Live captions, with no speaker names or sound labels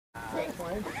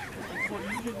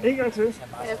En gang til.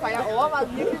 For jeg overvejede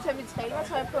virkelig at tage mit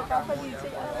trænertøj på, bare for at irritere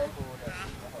det.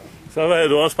 Så var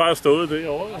du også bare stået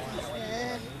derovre.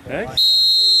 Ja, ikke?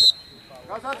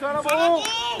 Kom så, Sønderbro!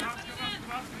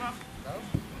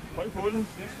 Høj på den.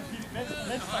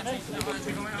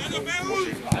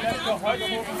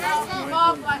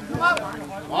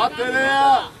 Op det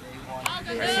der!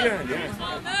 Hvad siger han?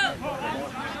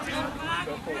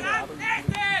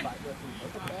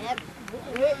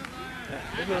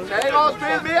 Tag vores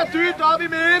spil mere dybt op i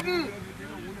midten!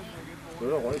 Så er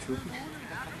der røg i klubben.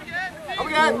 Kom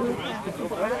igen!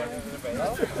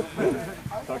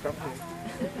 Tak, kom.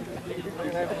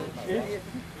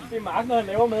 Det er Mark, når han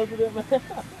laver med det der med. Det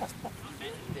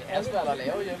er svært at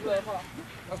lave hjemme derfra.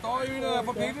 Der står jo en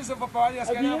forpligtelse for børn. Jeg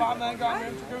skal have varmt mad en gang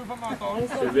imellem, så køber for mig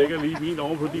dårligt. Jeg lægger lige min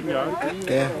over på din jakke.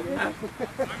 Ja.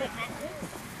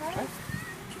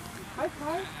 Hej,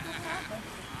 hej.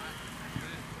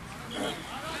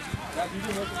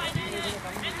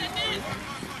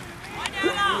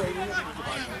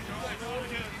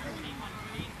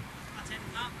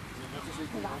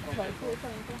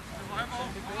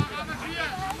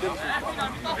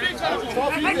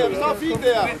 Vi står fint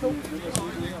der.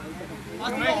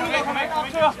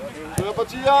 Tør på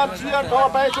tieren. Tieren kommer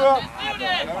bag tør.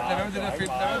 Lad det der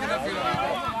fedt.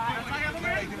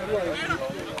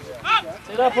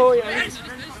 Tættere på, Jan.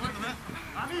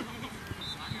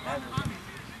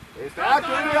 Det er stærkt,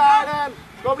 Jyllig Arden.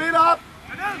 Skub lidt op.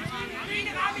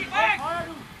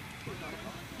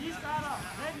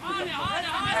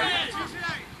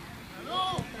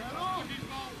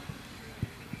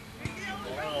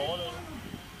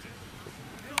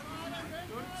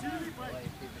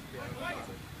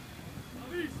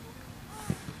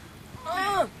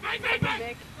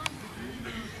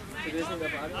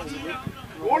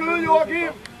 God lyd,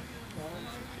 Joachim!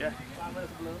 Ja.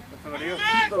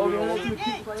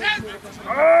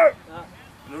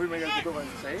 Nu vil man ikke altid gå, hvad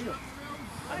han sagde, jo.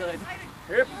 Det er rigtigt.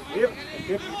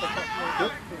 Hip.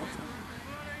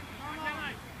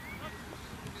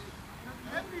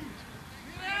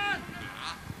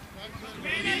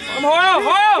 Kom højere!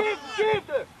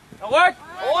 Ryk!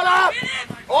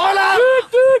 Overlap!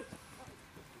 Dybt!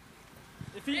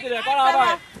 Det er fint det der, godt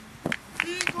arbejde.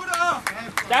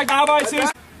 Stærkt arbejde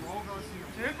sidst.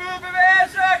 Tilbud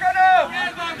bevægelse, gør nu!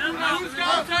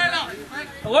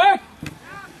 Ryk!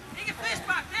 Ikke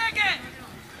frispark, ikke!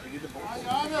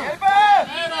 Hjælpe!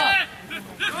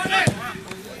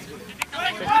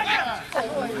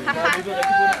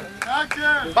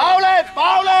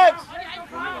 Baglæns!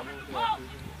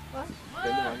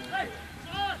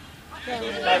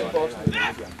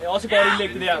 Det er også godt indlæg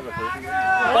det der.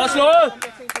 Godt slået!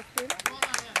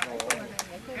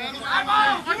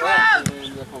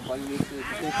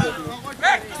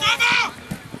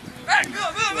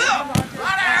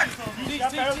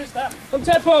 Kom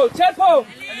tæt på!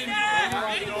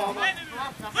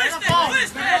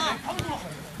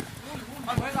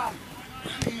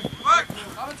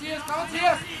 Kom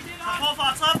Mathias! Forfra,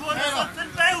 træd på den, så den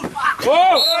bagud!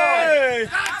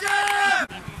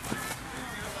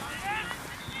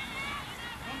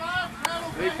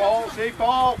 Se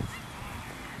på!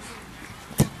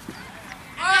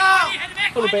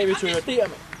 Så er du bagved tøger. Det er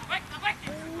med.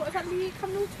 Og så lige, kom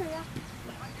nu, tøger.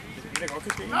 Det er godt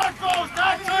til ske.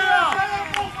 Stærk tøger!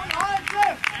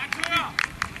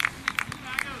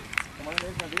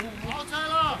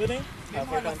 Ved det ikke? Jeg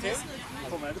får en tæt.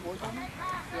 Hvor meget det bruger sammen?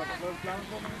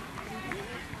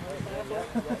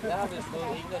 Jeg har vist fået 1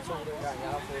 eller 2 dengang, jeg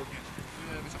har fået.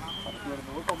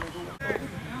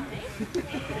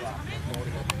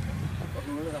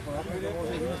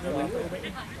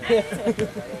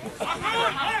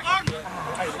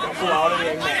 God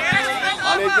aflevering.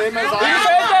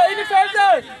 Ind i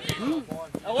feltet!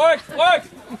 Ryk!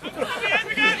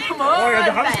 Ja,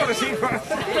 det har du sgu da set før.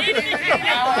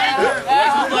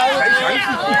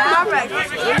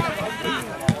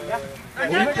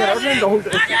 Hun kan også en dårlig.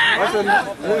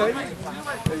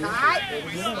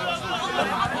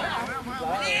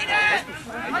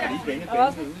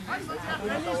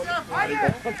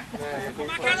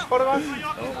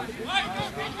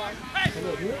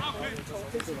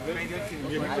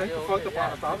 Folk, der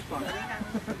bare starter.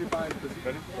 Det er bare en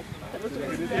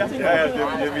Ja,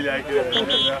 det vil jeg ikke.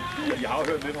 Jeg har jo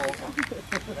hørt lidt hårdt.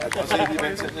 Og så er de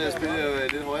vant til at spille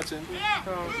lidt højere tempo. Jeg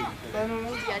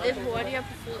er lidt hurtigere på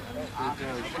fødderne.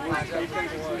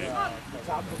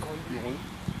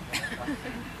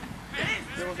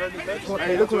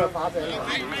 Det kunne være far til alle.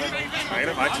 Nej, det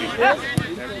er meget tit. Ja.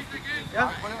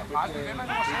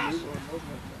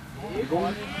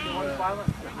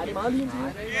 Det er meget lige.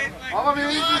 Op og vi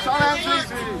sådan,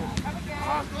 Sixi.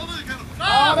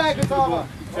 opad, Christoffer.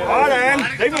 Sådan.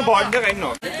 Det er ikke med bolden, det er rent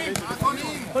nok.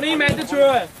 Kun en mand, det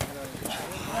tør jeg.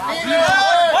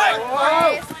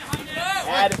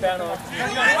 Ja, det er fair nok.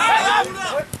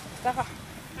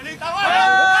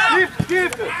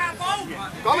 Skift.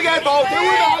 Kom igen, Borg. Det er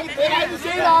udnokket. Det er rigtig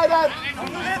set, Ejdan.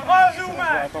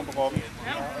 Kom på kroppen.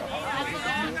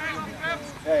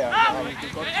 Ja.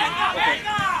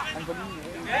 Han får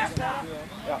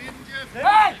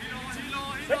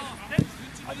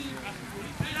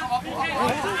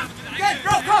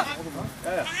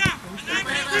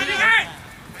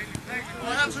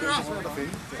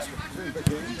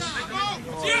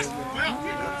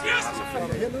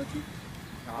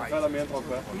så er der mere end druk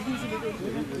hver.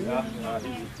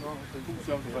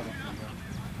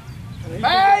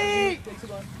 Hey!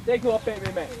 Det er ikke noget op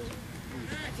bagved, mand.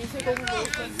 Det er så god med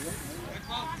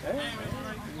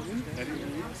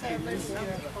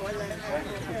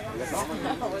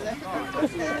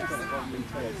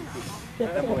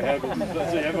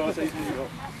Jeg vil også se det i år.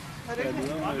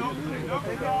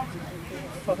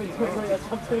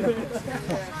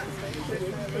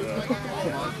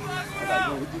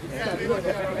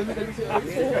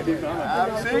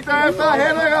 Sigter efter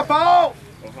Henrik og Borg!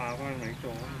 Hvorfor arbejder man ikke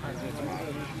derovre?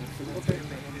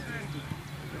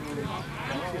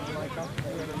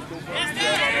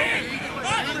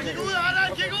 Kig ud,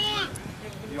 Adam! Kig ud!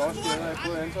 De er også bedre.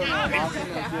 Både Anton og Martin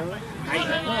og Stjerne. Nej,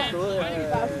 han har stået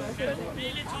her.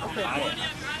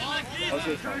 Også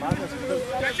Martin og Stjerne.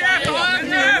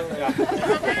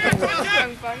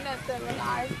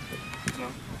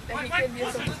 Der gik den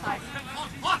lige som træk.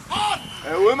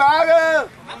 Er udmærket!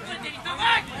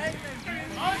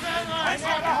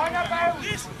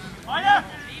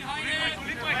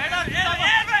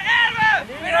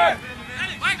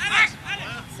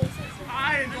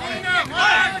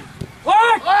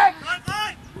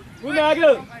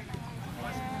 Udmærket!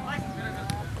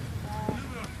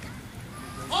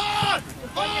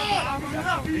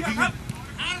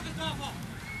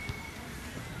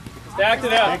 Stærkt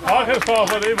det der. Det er godt,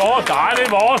 Christoffer. Det er vores. Nej, det er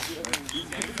vores.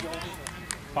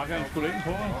 Pakker han sgu ind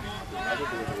på.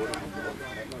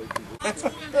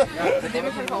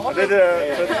 Og det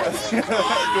der...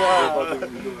 Du har...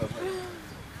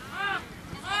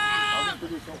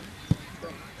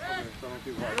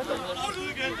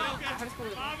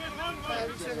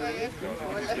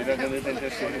 Det er dernede, den der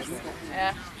scene. Ja.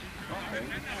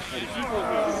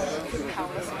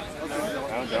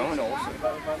 Ja, det er jo en årsag.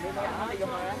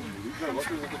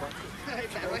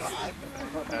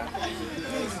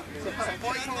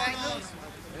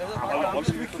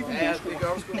 Ja, det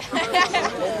gør du sgu. Det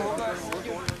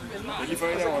er lige før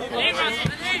en år.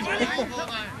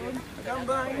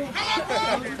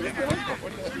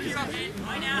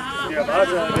 Jeg har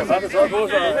bare taget på,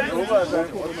 så jeg håber, at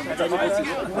han tager det på tid.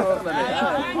 Jeg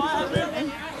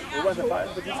håber, at han fejl,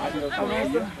 fordi han er kommet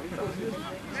her.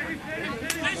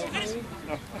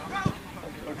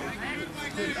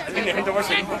 Det var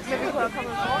sent.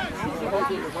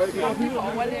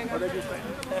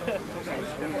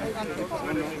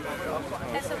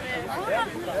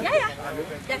 Ja.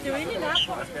 Ja, det er jo egentlig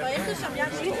Nørreport, og eftersom jeg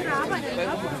lige til arbejde i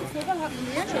Nørreport, så fodbold har vi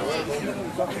mere til.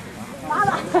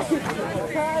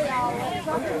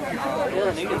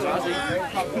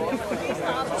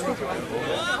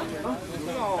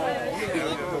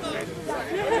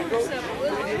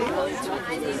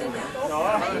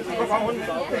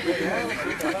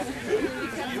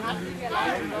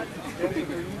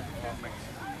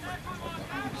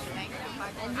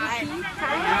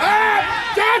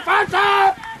 Tæt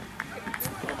fremstop!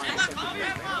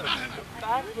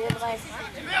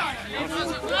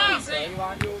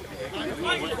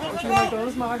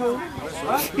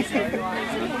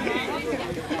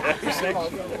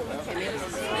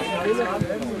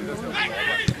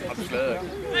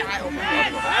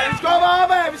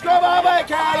 Vi skubber opad,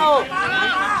 Carlo!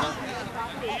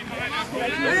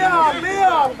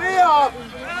 Mere op!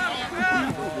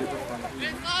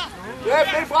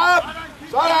 Løft lidt frem!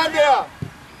 Sådan der!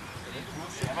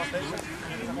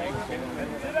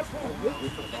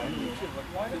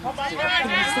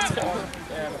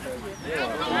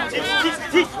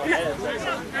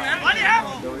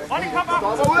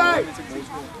 Stopper ud af!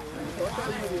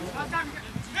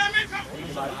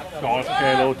 Godt,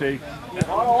 Carlo, det er ikke.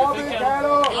 Hold overblik,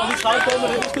 Carlo! Vi træder på med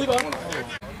det. Skide godt.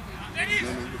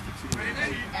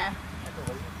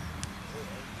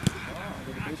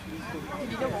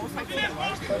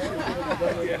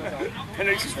 Han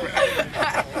er ikke så svær.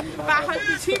 Bare hold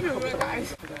i 10 minutter, guys.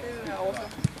 Det er awesome.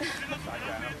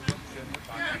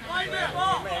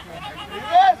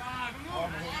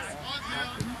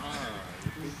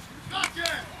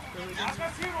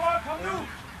 Kom nu!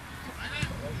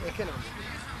 kender ham.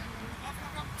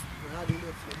 Han har lige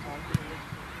lidt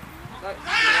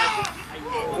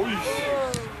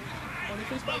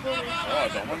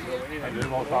Ja, det er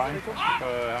vores egen,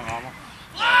 han rammer.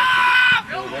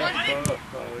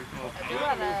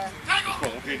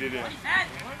 Okay, det der.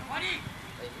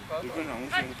 Det kan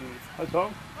nogen sige. Hej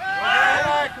Tom.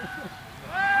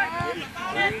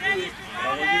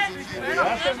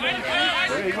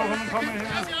 Ikke hvorfor man kommer her.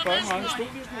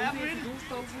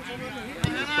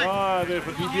 Så er det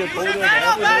fordi de har troet det.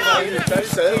 Der er de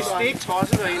sad i stik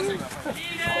tosset derinde.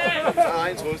 Der er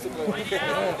en trustet på. Det er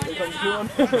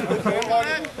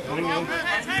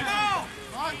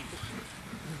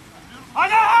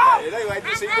jo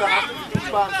ikke set, at jeg har haft en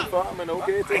fidusbarn til før, men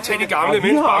okay. Det Ikke tage de gamle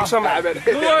mænd bokser, mand. Det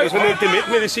er sådan en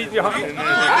dementmedicin, vi har.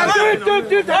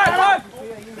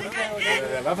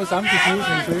 er i hvert fald samme kultur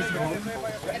som i første år.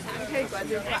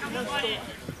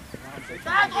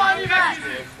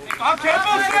 Kom,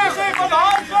 kæmper, skal jeg se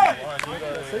fornøjelse!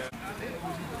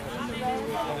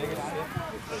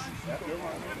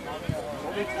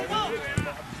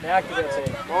 Mærk det der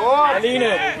til.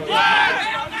 Alene!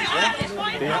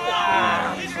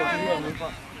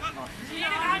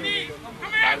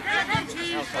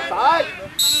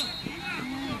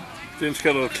 Den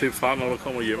skal du klippe fra, når du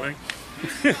kommer hjem, ikke?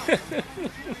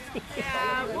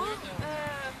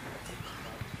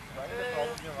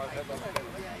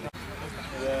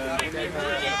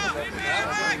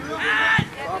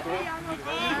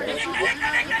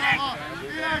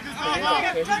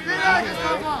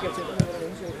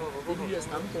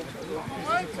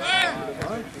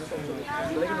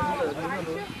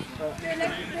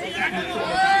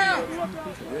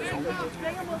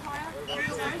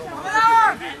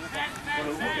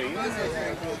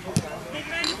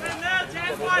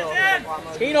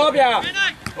 En op, ja!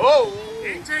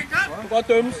 Du kan godt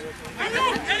dømmes.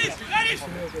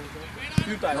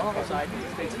 Dyb dig op på sejden.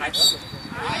 Det er træk.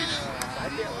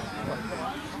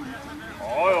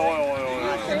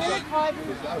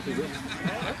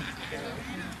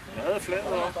 Jeg havde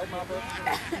fladet op.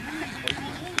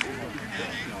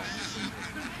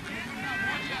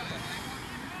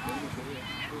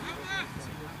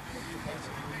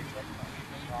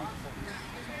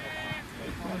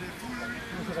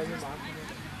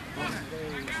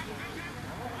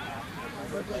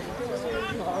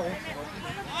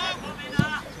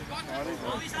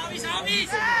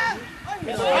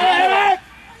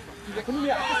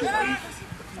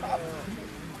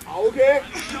 Okay.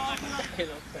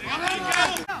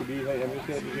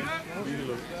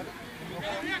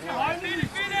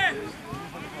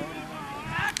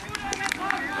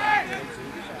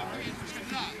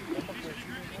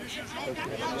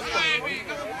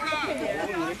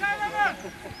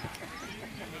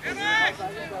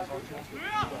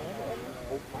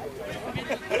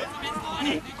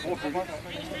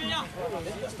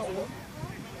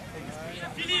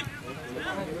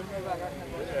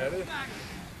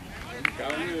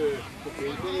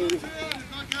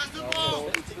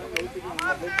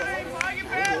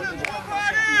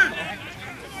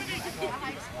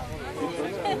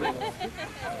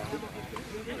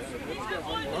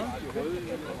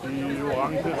 De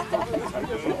orange.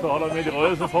 Så holder med de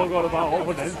røde, så foregår det bare over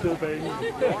på den anden side af banen.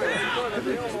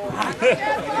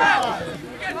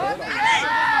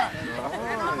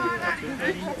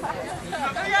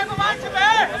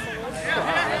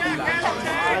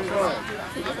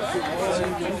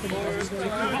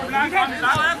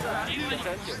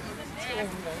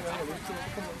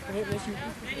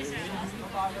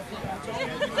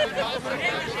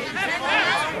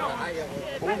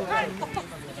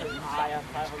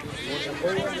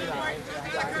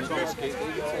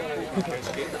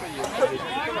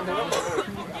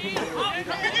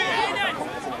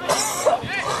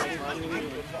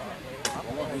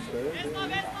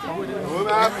 Ud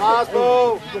med pres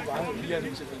på!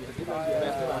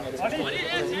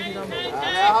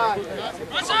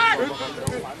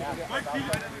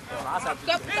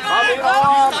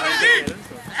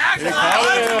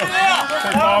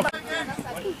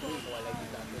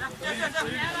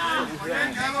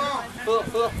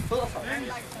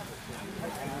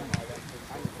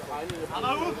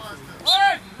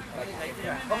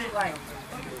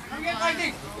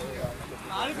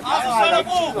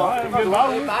 Sønderbro!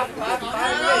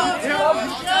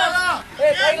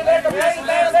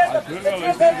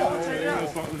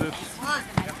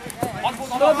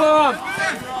 Stop ham!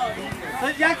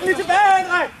 Jeg kan lige tilbage,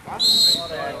 Henrik!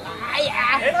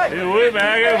 Det er ude i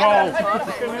mærket, hvor.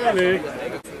 Det skal ned og ligge.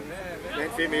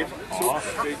 Det er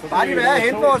 5-1. Bare de være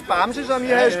hen på vores bamse, som I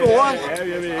havde scoret. Ja, jeg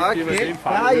ved ikke, det var det Der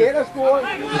har I ellers scoret.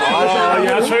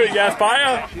 jeg er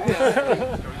bajer.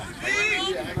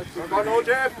 Godt nå,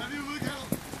 Jeff.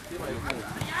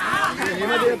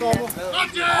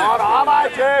 Godt arbejde,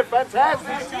 Jeff.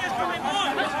 Fantastisk.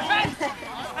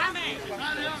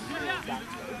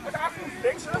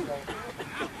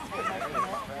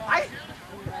 Nej.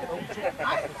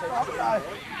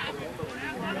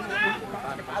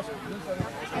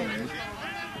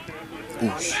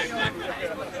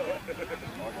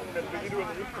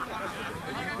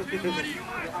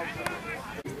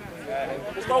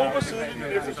 Det står ude på siden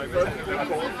efter sin første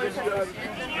kort. Det siger han.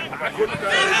 Han kunne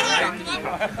gøre det.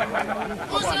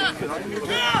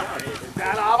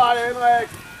 Stærkt arbejde, Henrik.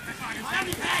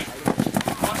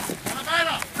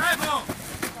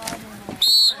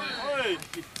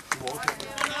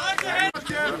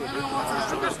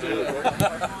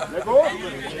 Lad gå.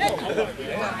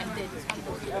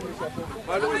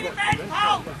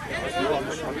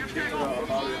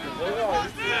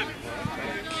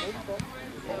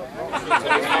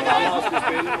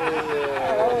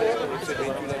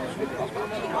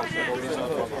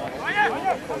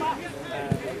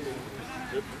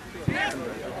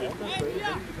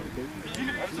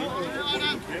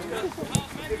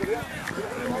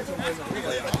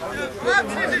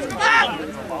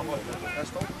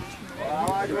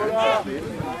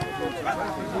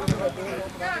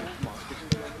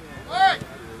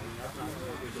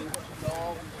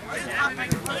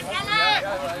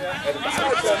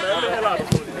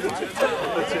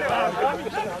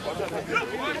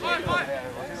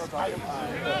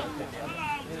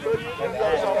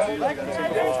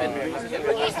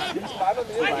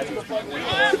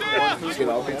 Vi skal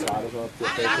nok blive trætte så.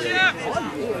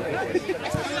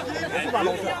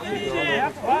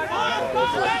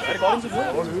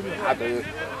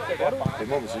 Det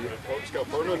må man sige. Vi skal jo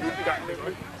prøve noget nyt i gang med,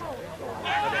 ikke?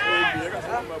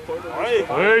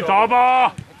 Hey,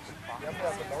 topper!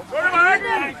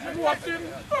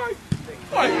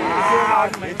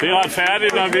 Det er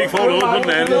retfærdigt, når vi ikke får noget på den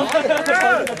anden. Det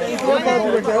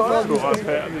er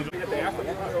retfærdigt.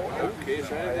 Okay,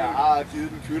 så jeg har givet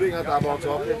den kyllinger, der er vokset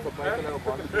op lidt på brækken og laver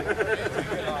brønd.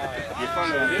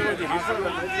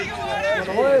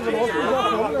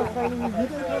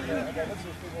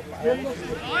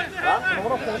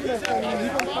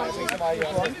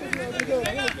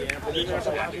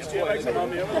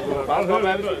 Bare hør,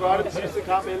 hvad vi skal gøre det den sidste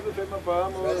kamp 11.45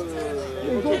 mod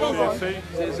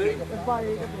CC.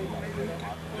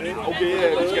 Okay,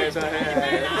 vi skal altså have...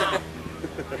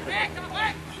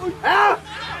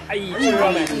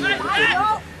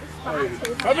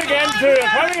 Kom igen, Tør!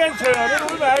 Kom igen, Tør! Det er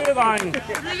udmærket, drenge!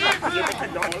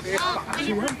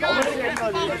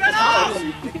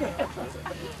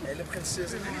 Alle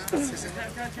prinsesser.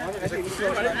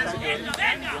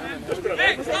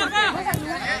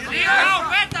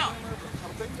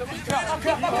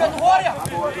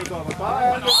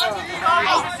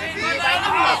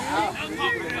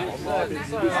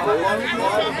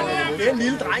 Den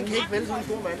lille dreng kan ikke vælge sådan en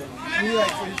stor mand.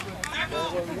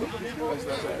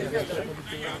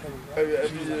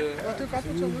 Det er godt,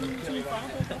 du tager ud til min far.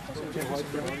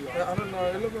 Er der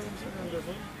noget ellers?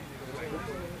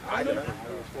 Nej, det er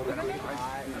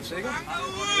du sikker?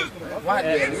 Hvor er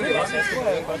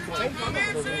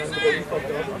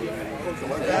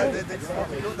det?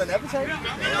 Den er betalt?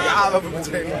 Jeg har været på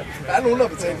betaling. Der er nogen, der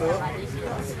har betalt noget.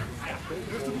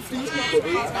 Løfter du flisen?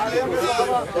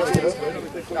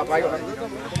 Jeg brækker mig.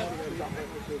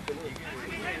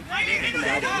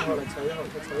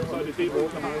 Så er det det, hvor der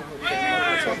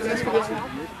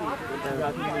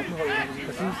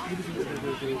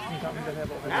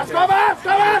Ja, skub op!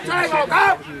 Skub op! Træk op!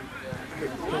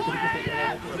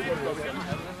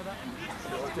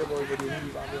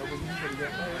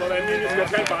 Sådan en skal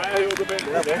kan bare hæve på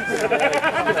bænken.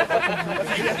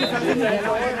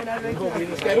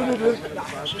 Skal du nu det?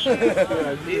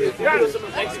 Ja, det er som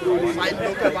en rigtig god idé. Nej, det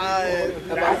lugter bare...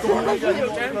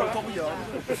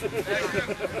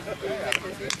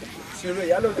 Siger du,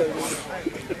 jeg lugter det?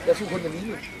 Jeg tog kun den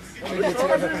lille. Har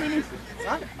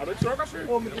du ikke sukkersyg?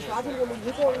 Men det starter med en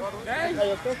hudbrød. Ja,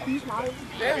 jeg skal spise meget.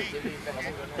 Ja.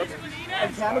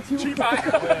 Alternativ. 10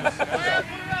 bajer.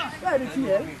 Hvad er det 10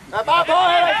 alle? Ja, bare på,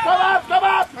 Henrik! Skub op! Skub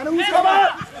op! Han er usikker.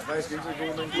 Faktisk ikke så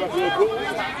god, men du har fået god.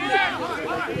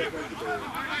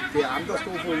 Det er ham, der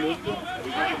stod på en løb. Det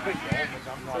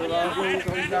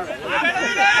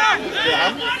er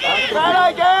ham. Kom der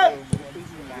igen!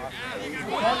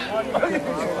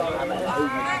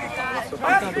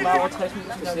 Det var over 60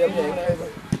 minutter, så ser vi ikke.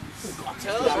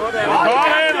 Det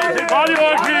er godt i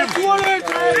ryggen!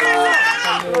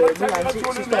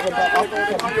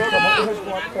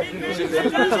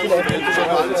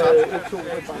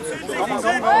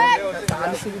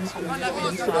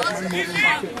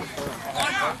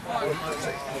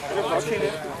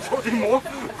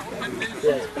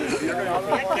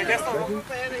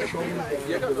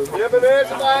 Mere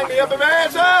bevægelse, dreng! Mere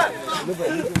bevægelse!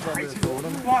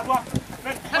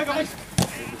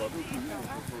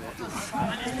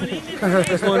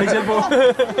 Jeg slår den ikke selv på.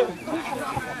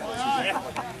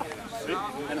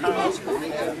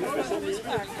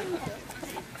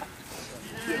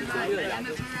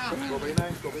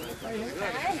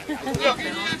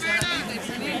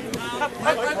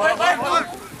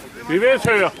 Vi vil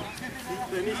høre.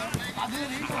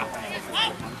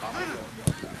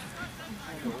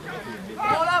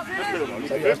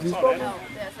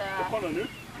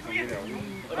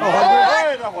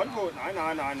 Der er hånd på. Nej.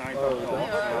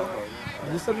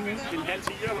 Mister du med? En halv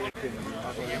tiger.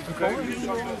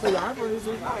 Så jeg på det.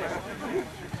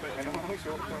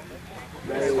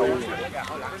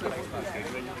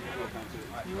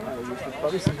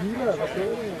 Bare hvis det hviler, eller hvad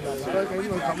så er der ikke rigtig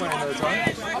noget, kommer af noget tøj.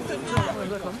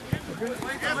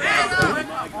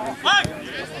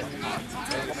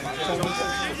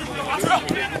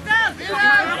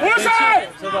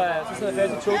 Så sidder jeg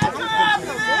fast i tog. Så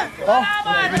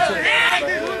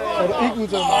er du ikke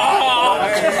udtaget mig.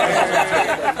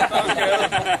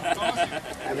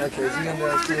 Jeg kan ikke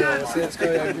sige, at jeg selv skal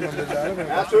jeg ikke med det.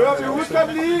 Jeg søger, vi husker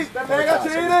den lige. Den lægger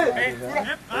til det.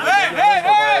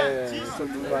 Så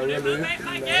du var ude at løbe.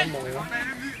 Jeg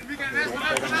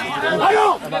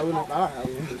var ude at løbe.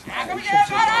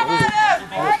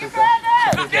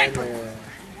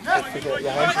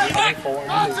 Jeg har ikke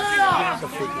foran, så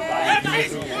fik jeg bare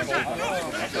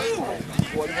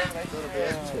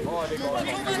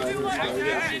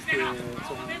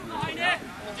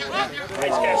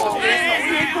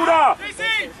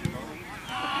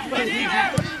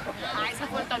Så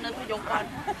få den ned på jorden.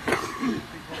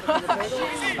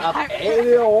 Ej,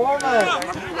 det er over, mand.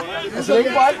 Så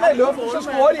længe bolden er i luften, så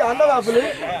scorer de andre i hvert fald ikke.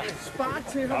 Spark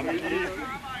til ham.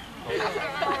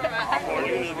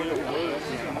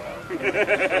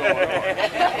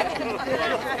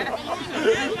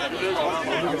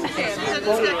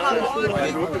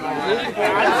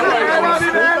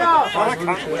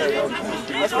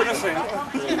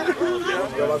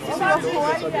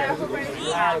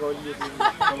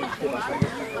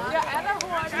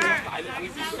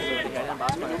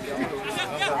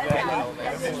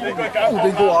 Det er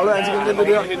en god aflevering til gengæld, det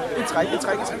der. Et træk.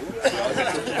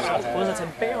 Prøv at tage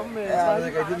den bagom. Ja, jeg ved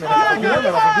ikke rigtigt, men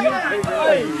man var forbi.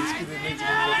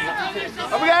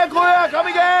 Kom igen, Kryer! Kom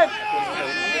igen!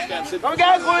 Kom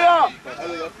igen, Kryer!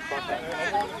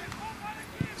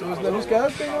 Så er du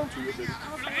skadespiller?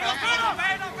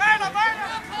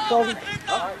 Torben,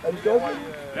 er du skadespiller?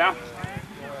 Ja.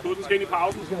 Du skal ind i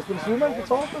pausen. Skal du spille Sydman på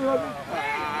torsdag, hørte du?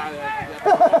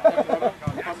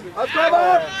 Og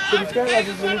stopper! Så vi skal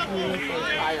altså spille. Nej,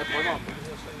 jeg drømmer om det.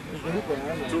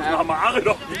 Du har meget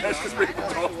om, jeg skal spille på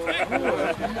torsdag.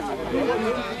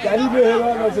 Jeg er lige ved at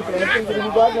høre noget tilbage, så det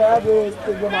kunne godt være, at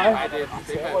det bliver mig. Nej, det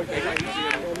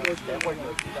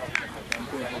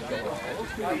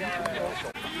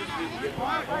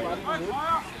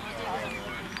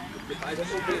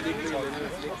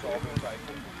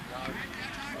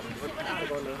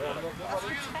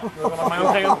Der er mange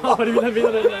omkring ham, fordi vi har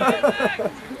vinder den der.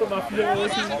 Det var 4 år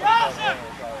siden.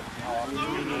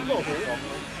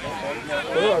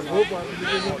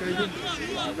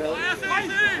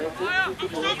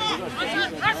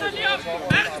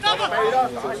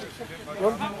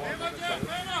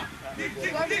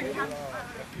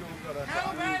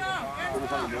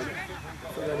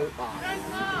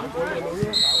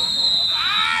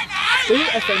 Det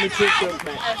er fandme tilkørt,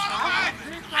 mand.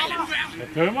 Hvad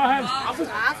dømmer han?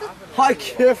 Hold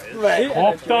kæft, mand.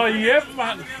 Hop dig hjem,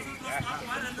 mand.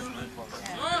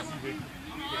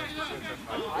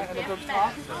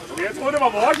 Jeg troede, det var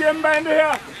vores hjemmebane, det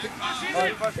her.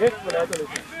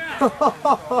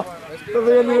 Så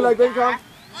vil jeg lige lægge den kamp.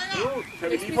 Kan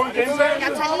vi lige få en gensagelse?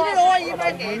 Jeg tager lige lidt over i mig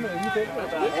igen.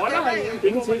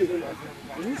 Ingenting.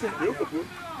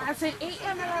 Altså en EM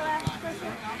eller hvad?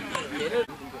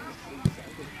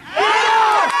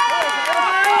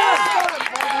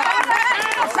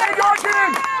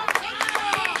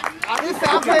 Det er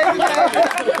fair play.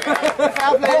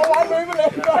 Fair play.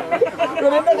 Det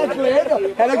er den der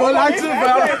reklame. Han er gået lang tid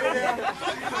før dig.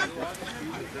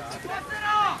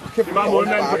 Det var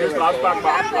målmanden på det straffespark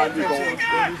bare i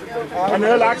går. Han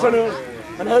havde lagt sig ned.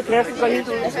 Han havde kastet sig helt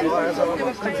ud.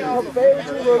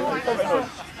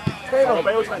 Og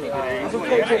bagud 3. Og så 3-2.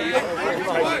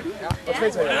 Og 3-3.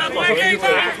 Og så 4-3.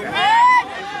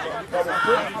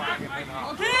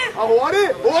 Og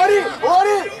hurtigt!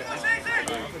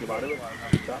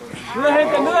 Ned og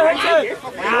hente!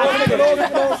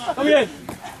 Kom igen!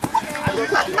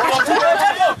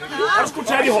 Jeg skulle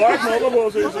tage de høje knopper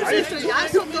på, så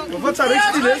Hvorfor tager du ikke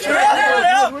sådan en lille?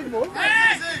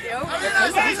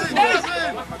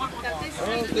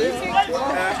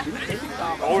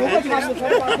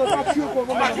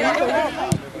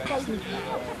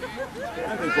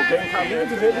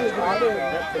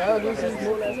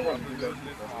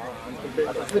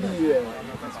 Fordi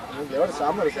man laver det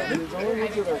samme, eller sådan. Så er det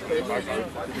nødt til at være spændende.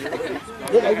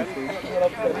 Det er rigtigt.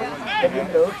 Hvad bliver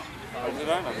den lavet?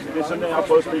 det er sådan, jeg har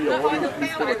prøvet at spille i overvis.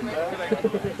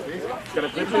 Skal der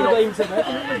drible ind over? Så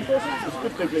skal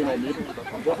der drible ind over midten.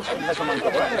 Hvorfor skal den have så mange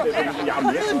berøringer? Jeg er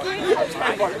Messi.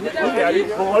 Det er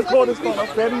det. På holdkortet står der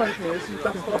fandme Messi.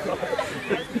 Du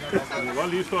kan godt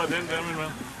lige stå af den der, min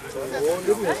mand.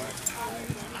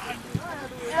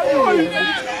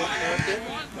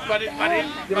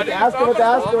 Det var deres,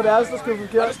 der skulle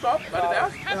forkert. Var det stop? Var det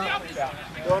deres? Ja.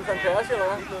 Det var en fantastisk, eller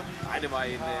hvad? Nej, det var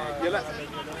en Irland.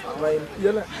 Det var en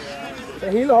Irland. Så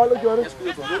hele holdet gjorde det. Jeg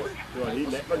skulle på hovedet. Det var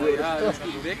helt langt. Jeg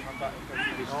skulle væk.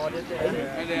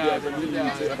 Men det er altså den der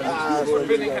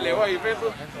forbinding, han laver i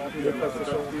feltet.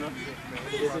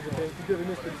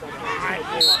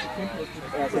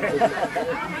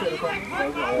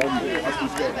 Og de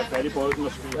skal have fat i bolden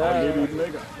og skulle holde lidt i den,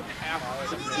 ikke?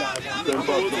 Den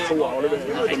for at få 2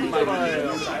 afleveringer. Den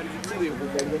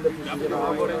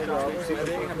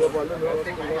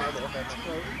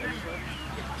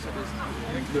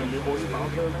kører lidt rundt i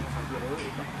bagkæden.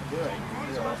 Det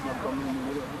er også nok kommet nogle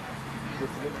minutter.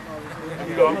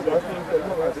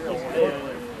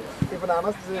 Det er for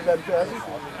Anders til at være den færdig.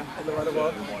 Eller var det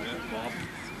godt?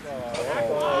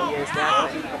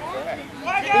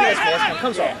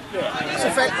 Kom så. Så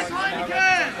faldt.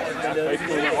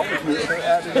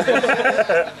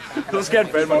 Så skal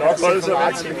den fandme nok holde sig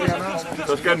væk.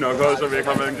 Så skal den nok holde sig væk,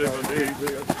 har man ikke det, det er helt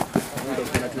sikkert. Der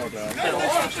skal nok nok lære.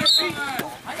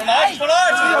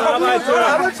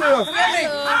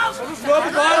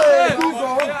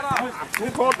 Du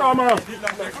er kort, dommer. Du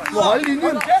må holde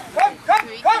linjen.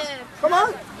 Kom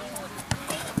on.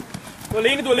 Du er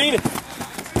alene, Kom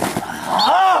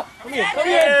igen.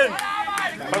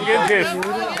 Kom igen, Kæs.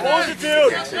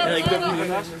 Positivt. Jeg havde ikke dømt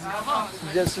den.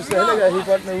 Jeg synes heller ikke, at jeg er helt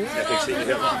godt med ud. Jeg kan ikke se det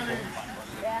her.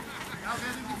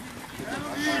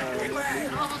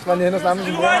 Så var den hen og snakke med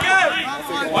sin bror.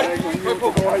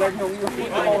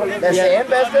 Hvad sagde han,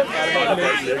 Bastian?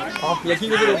 Jeg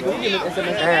kigger på det brug, men altså,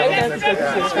 man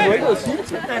skal jo ikke noget at sige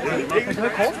til.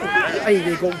 Ej,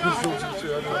 det er god position, som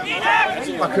tør.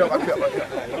 Bare kør.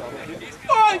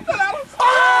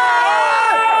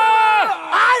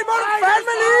 Ej, må du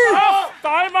fandme lige!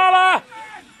 Dig, Maller!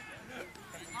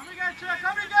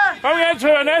 Kom igen,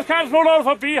 Tør. Næste kamp slutter du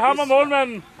forbi ham og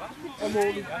målmanden. Og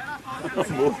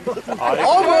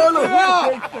målet!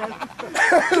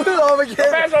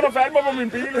 Hvad passer du fandme på min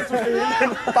bil?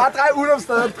 Bare drej ud om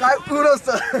stedet.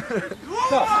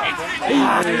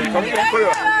 Kom igen,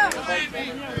 kør.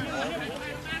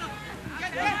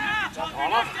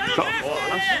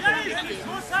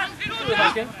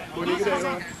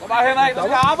 Kom bare, Henrik. Der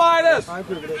skal arbejdes.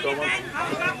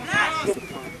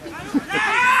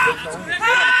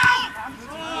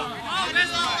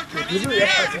 Det ved jeg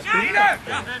faktisk ikke.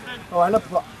 Og han er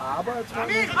på arbejde, tror jeg.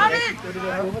 Det er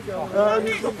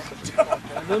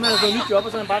Jeg ved, man har fået nyt job,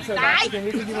 og så har han bare taget vej. Det kan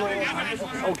helt ikke over.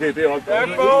 Okay, det er også godt.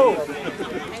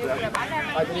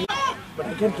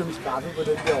 Hvordan kan du skaffe på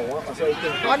den derovre, og så ikke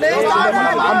det? Og næste gang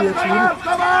er meget mere tydeligt.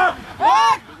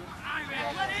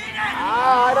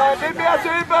 Der er lidt mere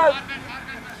søbald.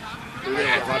 Det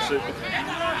er ret simpelt.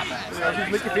 Jeg synes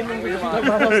ikke, kan finde nogen.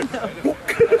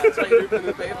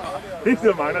 Ikke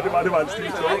det mangler, det var en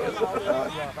stil tog.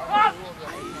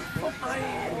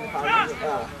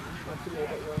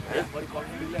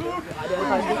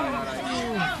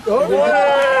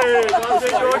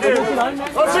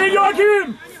 Og se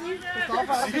Joachim!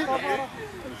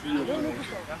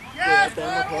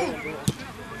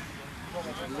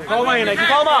 Kommer, Henrik,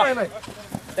 kommer!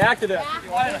 Stærkt det der.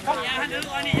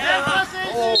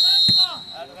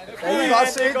 Jeg kan godt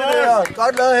se det der.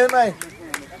 Godt lavet, Henrik.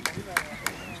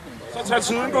 Så tag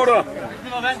tiden, gutter.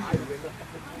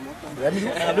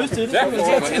 Han har lyst til det.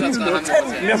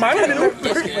 Jeg mangler det nu.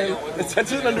 Tag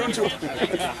tiden og løb en tur.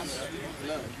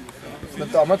 Når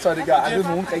dommertøj, det gør aldrig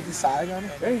nogen rigtig sejr, gør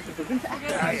det?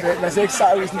 Man ser ikke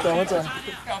sejr ud som dommertøj.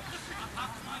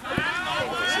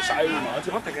 Så sejrer vi meget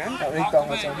til. Det gerne. Der er ikke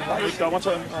dommertøj. Der er ikke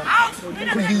dommertøj.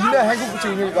 Colina, han kunne til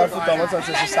gengæld godt få dommertøj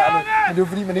til at se sejr med. Men det var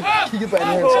fordi, man ikke kiggede på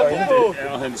alle hans øjne.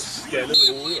 Ja, og hans skaldede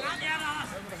hoved.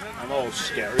 Han var jo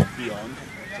scary beyond.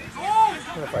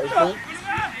 Han er faktisk god.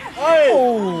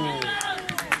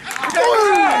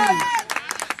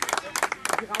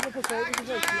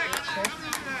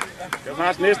 Det er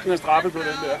faktisk næsten en straffe på den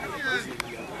der.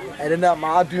 Ja, den der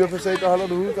meget dyre facet, der holder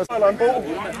du ude. Eller en bog.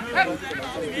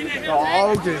 Nå,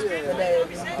 okay.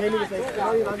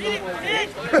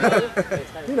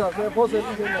 Fint nok, så jeg prøver at sætte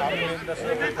den. Det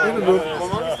er luft.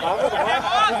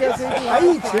 Ej,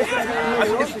 tæt.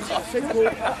 Sæt på.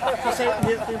 Facaten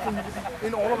her, det er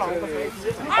en overlang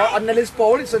facet. Og den er lidt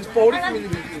sporlig, så en sporlig familie.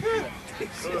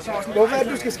 Hvorfor er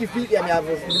det, du skal skifte bil? Jamen, jeg har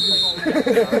fået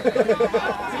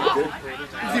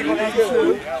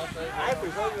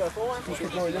du skal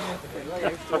gå i den her. Det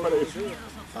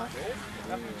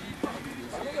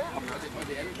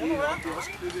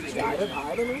er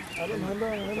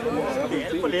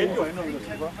alt for let, jo.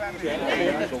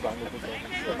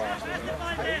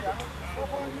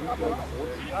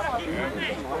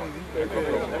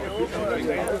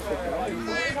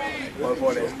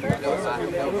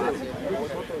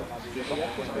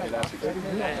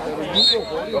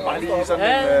 Det var bare lige sådan en...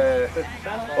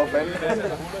 Hvor fanden?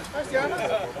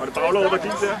 Og det baglov, der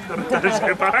gik der. Der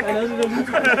skal bakke.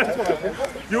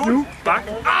 Jul, bak.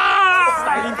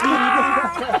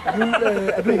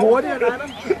 Er du hurtigere end Ejder?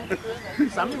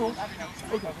 Samme niveau.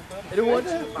 Okay. Er du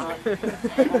hurtigere?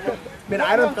 Men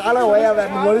Ejder praller jo af at være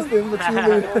den hurtigste inden for 20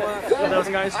 minutter. Der er også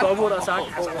engang en Sønderbro, der har sagt.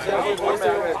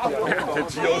 Det er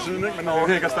 10 år siden, ikke? Men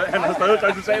han har stadig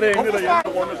resultatet hængende derhjemme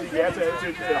rundt og sige ja til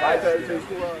alting, hej til alting.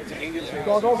 Det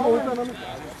går også over for udlanderne.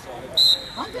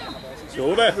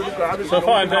 Jo da, så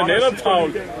får han da netop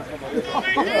travlt.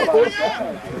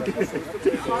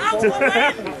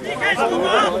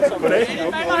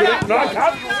 Nå,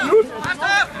 kamp! Slut!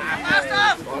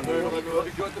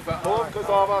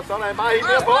 Kristoffer, sådan er han bare helt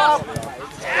mere på ham.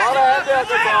 Sådan er han der,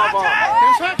 Kristoffer.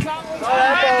 Sådan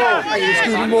der. Ej, det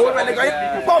skyder i mål, men det går ind.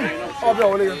 Bum! Op i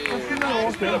overligger.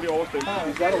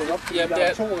 Jamen, det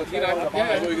er 2 direkte. Jeg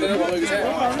er rykket ned og rykket her.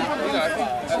 Direkte.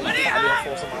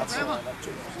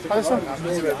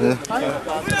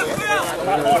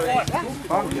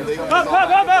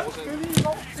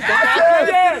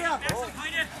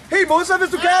 Helt modsat, hvis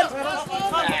du kan!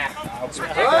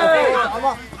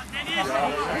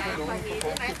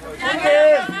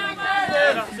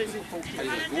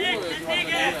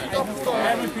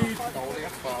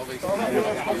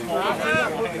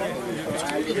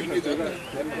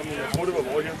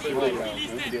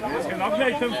 Jeg skal nok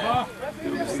lægge dem fra.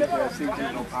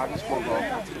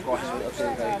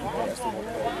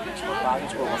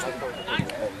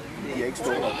 De er ikke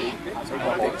store nok, så ikke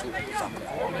bare begge to sammen.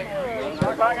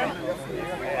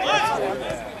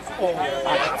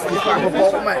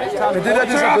 Men det der,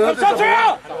 det er så bedre. Så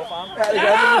tør! Ja, det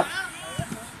gør det.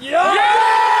 Ja!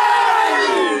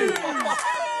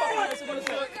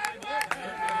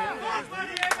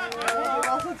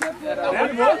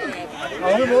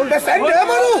 Hvad fanden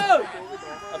dømmer du?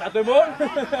 Og der er det mål.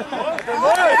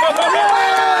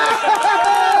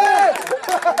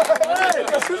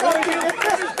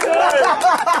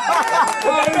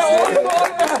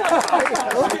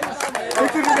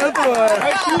 Ikke det, du med på?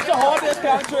 Han skyder så hårdt, det skal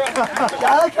han tør. Jeg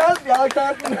havde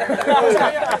kaldt den.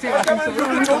 Så skal man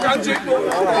selvfølgelig 2 gange tjekke på.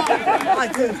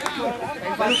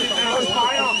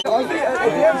 Det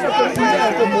er så fordi,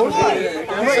 målstreg.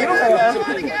 Det var endnu værre.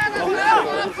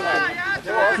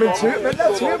 Men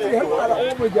der til, fordi han var der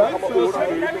over mod hjørnet.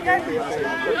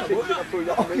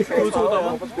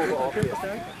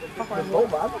 Hvor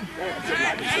var den?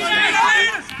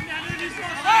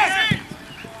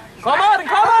 Kommer, den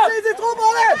kommer! Se, tro på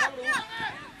det!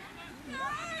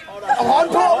 Og hånd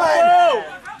på, mand!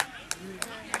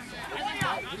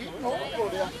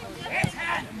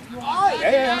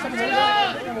 Ja,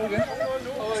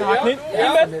 Så har den ind.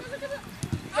 Ind.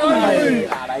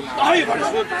 Ej, hvor er det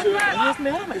svært på tør. Er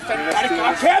det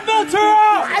godt kæmpet,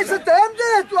 tør? Ej, så døm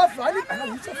det! Du har fløjt. Han har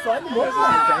lige så fløjt i målet.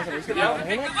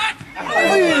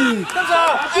 Kom så!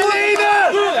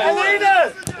 Alene!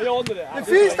 Det er orden, det der. Det er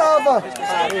fint, Stoffer!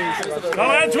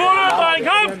 Kom an, Turne! Dreng,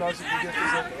 kom!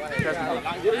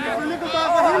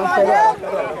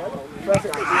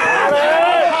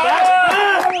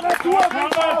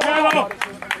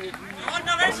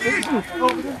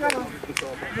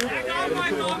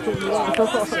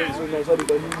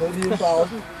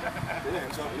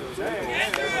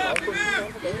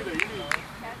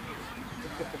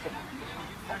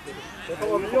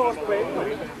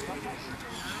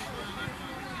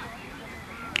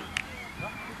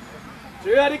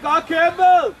 Det er det godt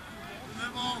kæmpet!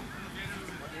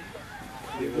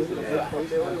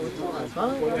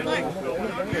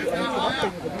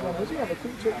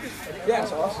 Ja,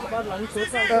 altså også. Bare lange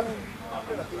tøjfald. Ja.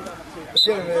 Hvad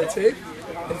sker der med tape?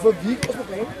 Har du fået vik på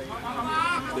banen?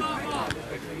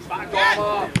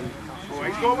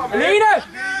 Alene!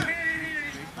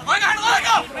 Rykker, han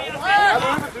rykker!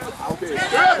 Okay.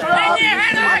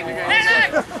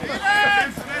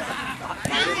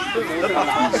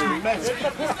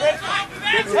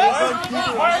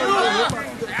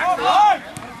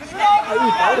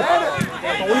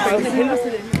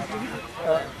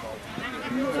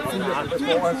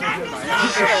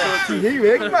 De er helt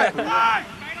væk, mand!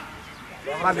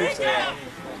 Han er ikke så. Jeg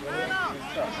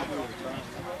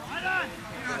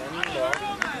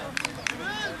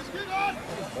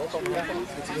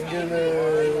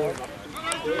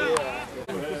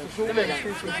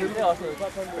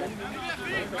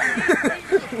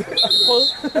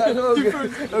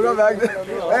kan godt mærke det.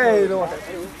 Hey, nu.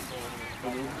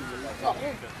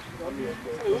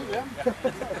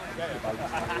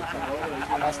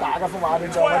 Han snakker for meget,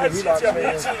 den dommer, det er helt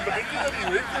åndssvagt.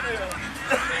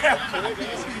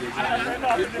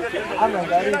 Han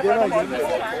gør det igen og igen.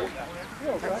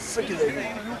 Så gider jeg ikke.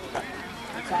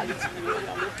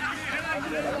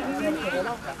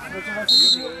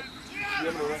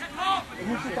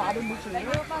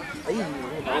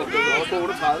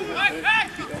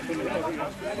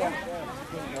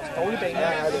 Dårlig bane. Ja,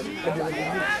 det er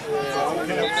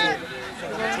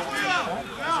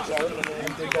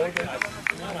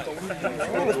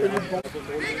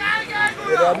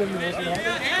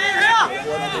det.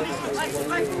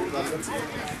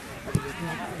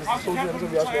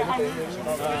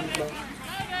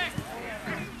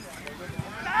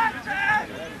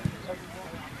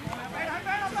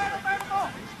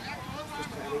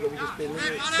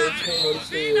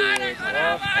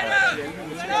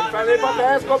 Fald lidt på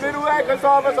plads, gå lidt ud af,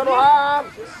 Christoffer, så du har ham!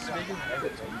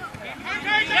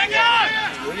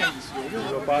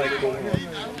 Det var bare ikke god nok.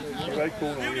 Det var ikke god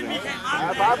nok.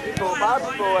 Ja, bare bliv på.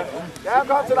 Ja,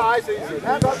 kom til dig, Cecil.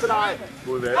 Ja, kom til dig.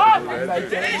 Mod hvad? Ja,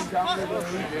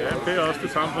 det er også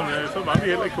det samme som jeg. Så var vi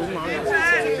heller ikke gode nok.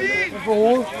 For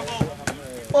hovedet.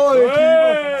 Åh, det er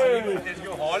keeper.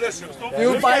 Det er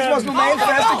jo faktisk vores normalt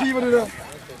faste keeper, det der.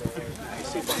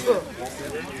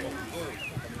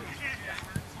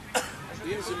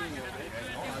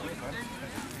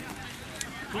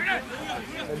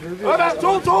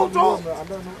 To!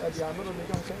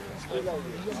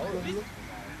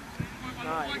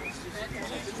 Nej,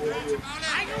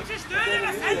 nu til støtte,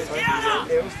 hvad fanden sker der?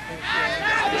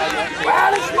 Hvad er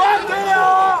det smukt, det der?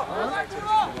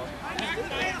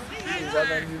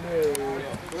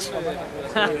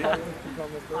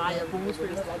 Nej, jeg er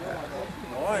bonusspiller.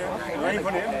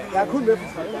 Jeg er kun med på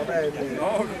 3.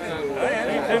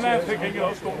 Den er fik ikke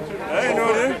også god til. Ja, det var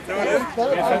det.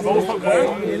 Det er fandt vores for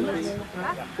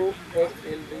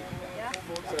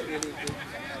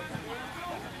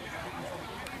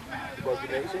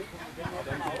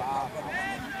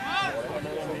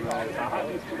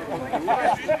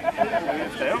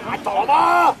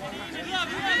Dommer!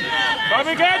 Kom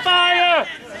igen, drenge!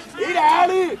 Helt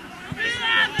ærligt!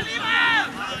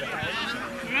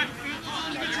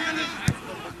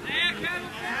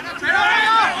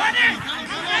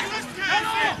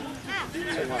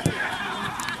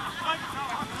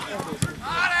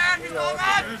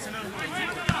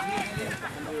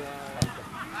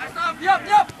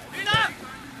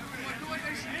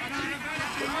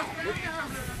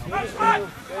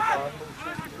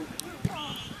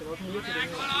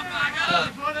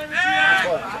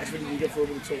 Fordi vi ikke har fået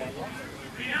de 2 andre.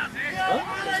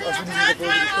 Og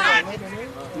fordi vi ikke har fået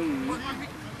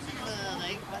de 2 andre.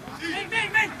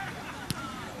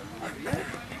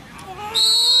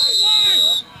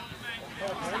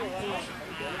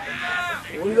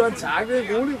 Rolig, du har en takle.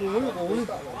 Rolig.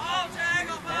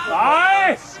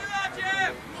 Nej!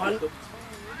 Hold.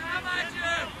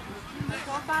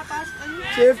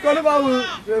 Chef, gå nu bare ud.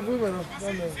 Jeg er ud med dig.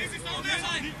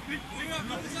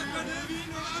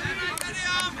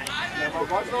 Jeg må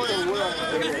godt slå det ude.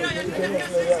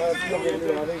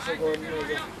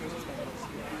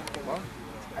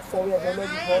 Jeg får jeg heller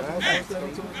ikke på.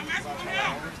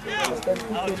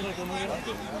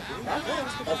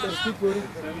 Jeg skal skide på det.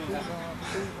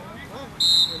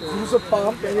 Du er så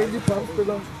pump. Jeg er ikke lige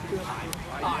pump-spiller.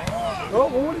 Nå,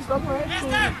 roligt. Stop mig af.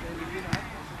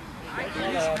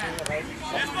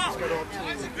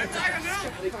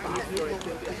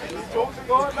 2 sekunder.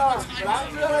 Hvor lang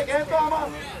tid er der igen, dommer?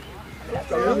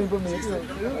 Der er jo på midten.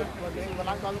 Hvor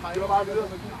langt nok mig? Det var bare videre.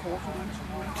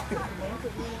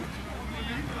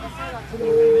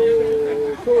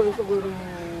 KF, så ryger du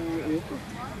 1.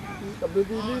 Der blev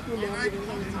vi lige nu lavet det.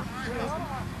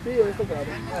 Det er efter gør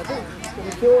det. Så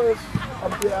det kører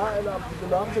om det er, eller om det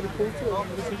bliver nok til det positive.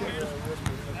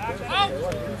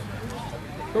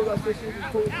 Det er også det, det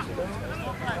er positivt.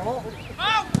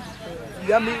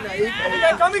 Jeg mener ikke,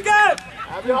 at... Kom igen!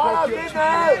 Ja, vi holder os lidt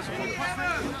ned!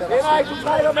 Henrik, du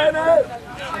trækker med ned!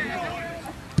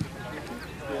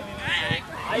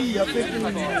 Ej, jeg fik en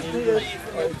DS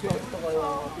og et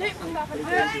tjenesteredder.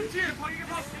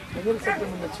 Men ellers så bliver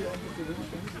man nateret, hvis det er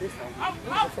lidt.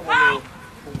 Så får man jo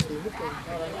en telefon.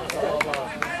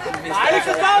 Nej,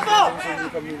 Kristoffer! Så vi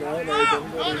kommer i nærheden af igen,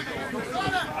 hvor det...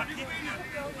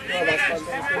 Det var bare sådan,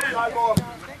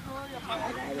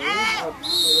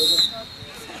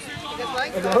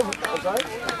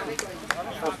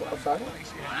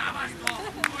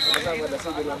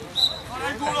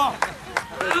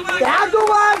 Dato,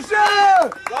 Maxe!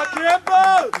 Godt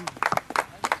kæmpet!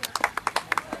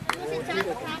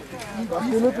 Godt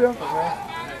spillet, Per.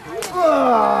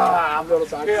 Blev du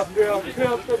sagt. Per.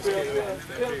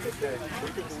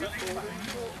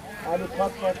 Ej, det er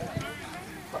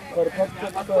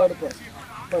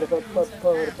pot.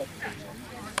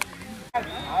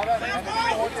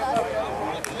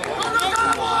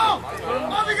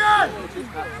 Kom igen!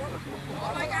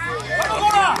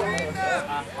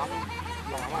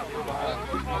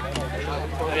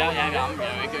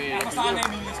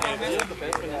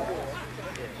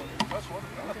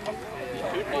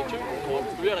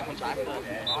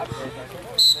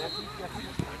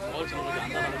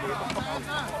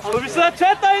 Vi sidder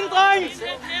tæt derinde, dreng!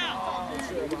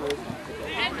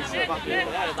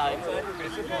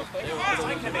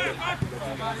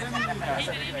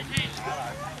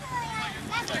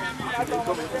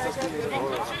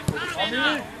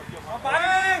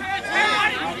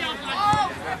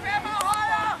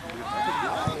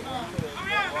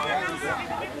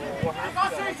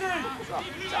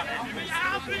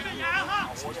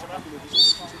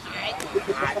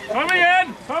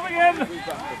 Kom igen!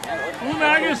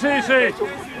 Udmærket, CC!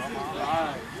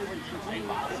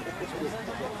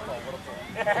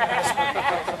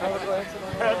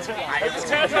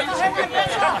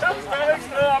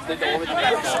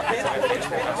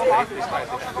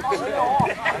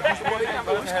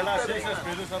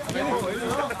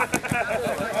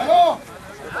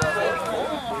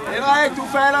 Henrik, du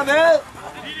falder ned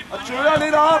og tøger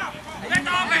lidt op.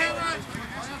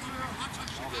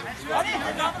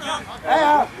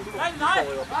 Ja.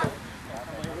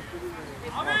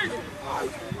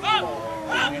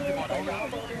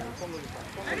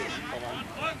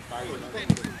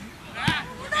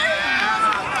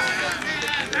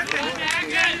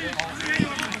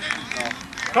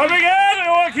 Kom igen,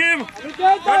 Joachim!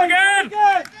 Kom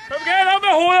igen, op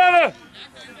med hovederne!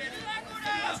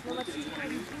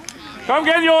 Kom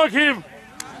igen, Joachim!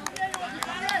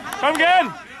 Kom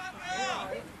igen!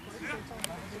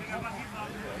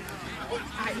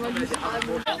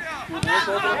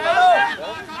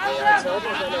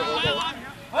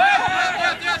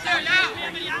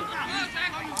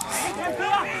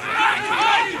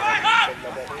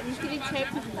 Nu skal de ikke tabe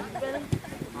på hovedet.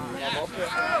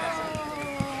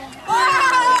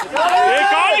 Det er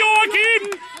godt, Joachim!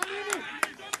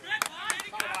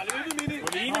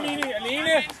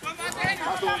 Alene!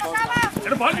 Er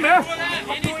du bolden med?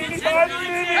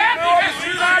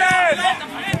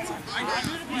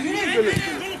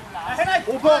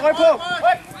 Ryk på!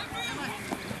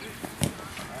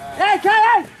 Hey,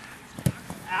 Kajan!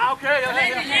 Ja, okay, jeg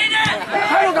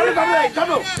Kom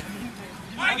nu!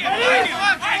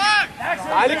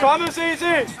 Dejligt kommet, CC!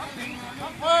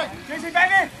 CC,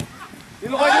 baby!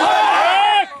 Lille ryk!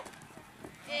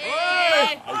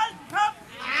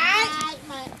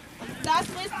 Lars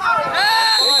Friisborg.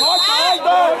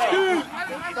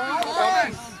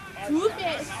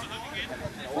 Tudefjæs.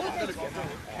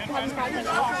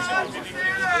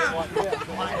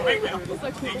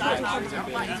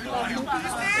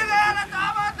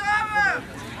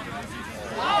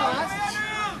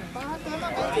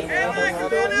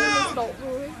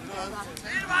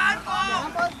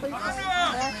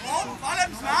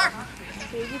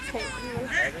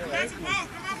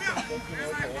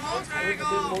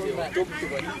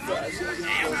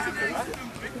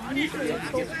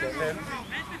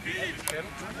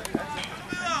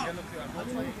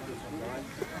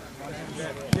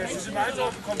 Jeg synes, det er meget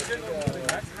sjovt at komme til.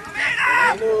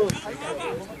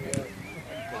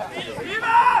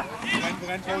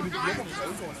 Hvordan tror du, det virker med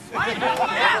salgården?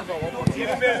 Det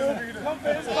er mere udbygget.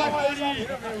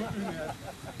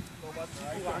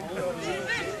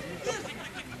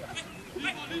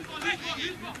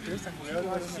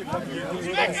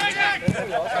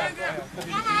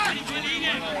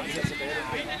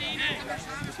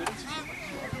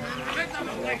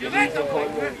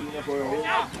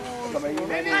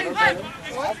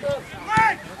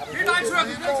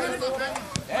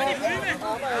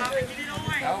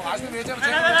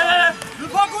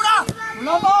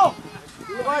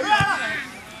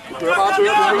 Kører bare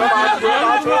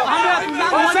tør.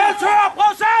 Prøv selv, tør!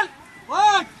 Prøv selv!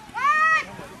 Ryk!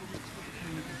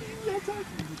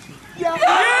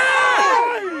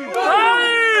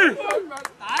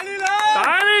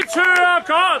 Dejligt, tør!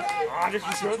 Godt! Det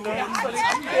er sjovt, det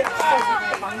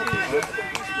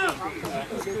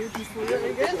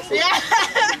Ja!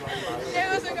 Jeg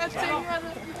var så godt tænkt mig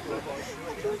det.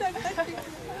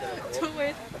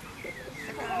 2-1.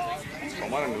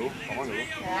 Kommer der nu?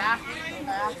 Ja.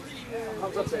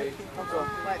 Kom så tilbage. Kom så. Det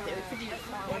er jo ikke fordi,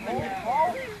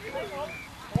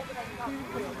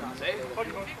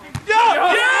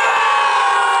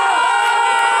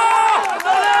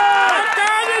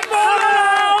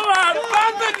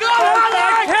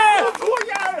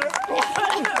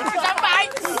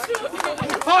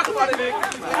 Fuck, var det væk!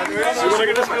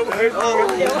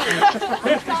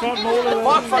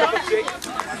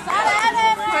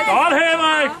 Godt,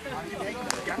 Henrik!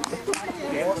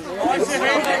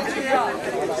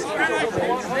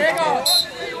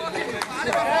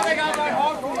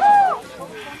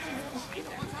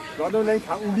 Godt, nu er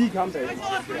en lige kamp af.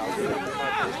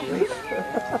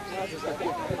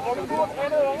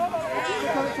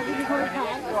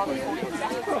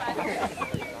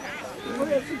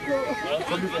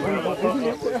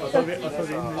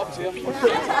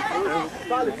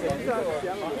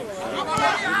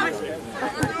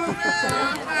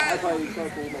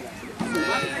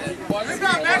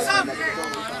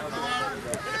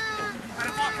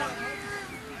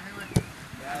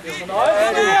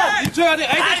 I tør det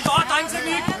rigtig godt,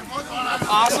 drengteknik!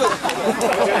 Arset!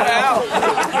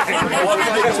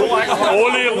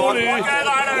 Rolig.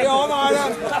 Det er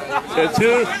overvejet. Tag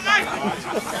tid.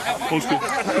 Undskyld.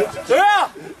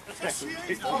 Tør!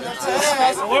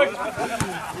 Ryk!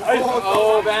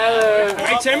 Hvad?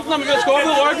 Ikke tempen, når man bliver skubbet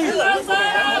i ryggen.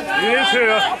 Det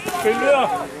tør. Spil videre.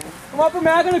 Kom op på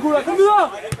mærkerne, gutter. Kom videre!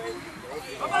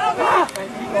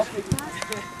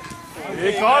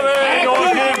 Det er godt,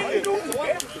 Joachim.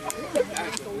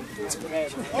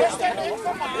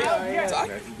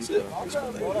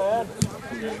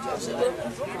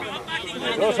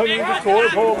 Det var sådan en, der skårede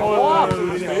på mod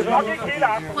Stefan.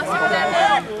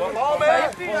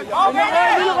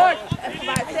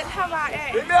 den her vej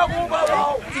af. Det er mere ro med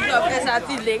altså,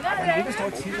 de er længere i dag.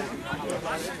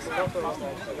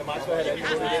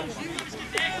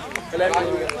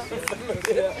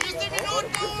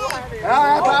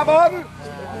 Ja, klar på den!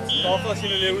 Stop for at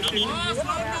signalere udskift.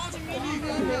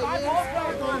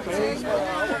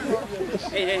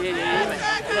 Hey.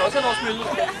 Det er også vores møde.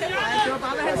 Det var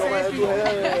bare, hvad han sagde.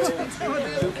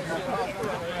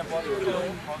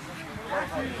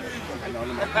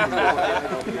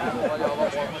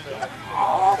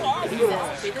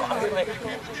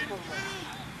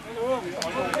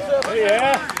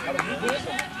 Ja.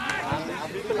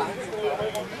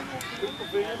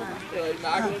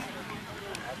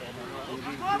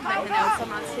 Han er jo så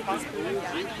meget teknisk.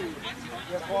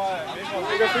 Jeg tror,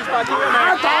 jeg synes bare, de er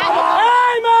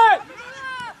Hey, mand!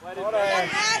 Ej,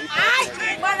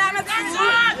 hvor er man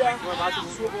sur? var bare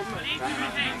til sur på dem.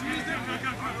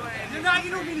 Det er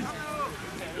ikke nu, Mini.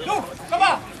 Nu, kom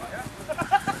bare!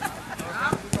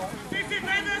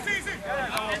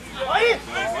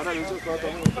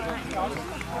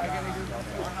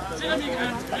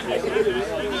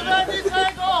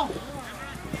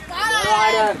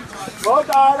 Godt,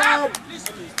 Arlen!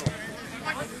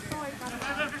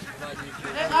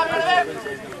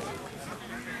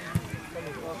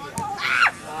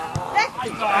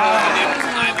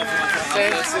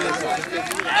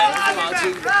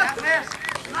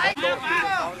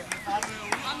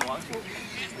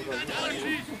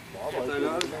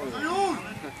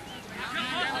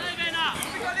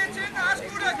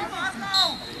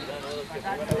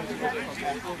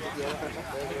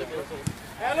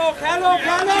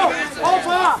 Hallo!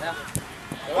 Overfra!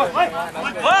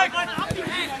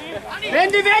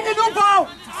 Vent nu på!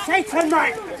 Satan,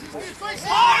 mand!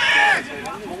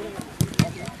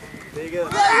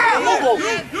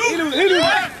 Helt ud!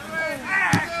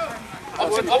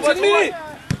 Op til Mini!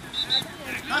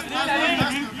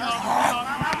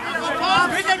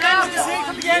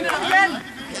 Kom igen!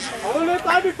 Hold lidt,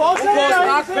 der er vi fortsætter!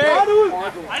 Godt ud!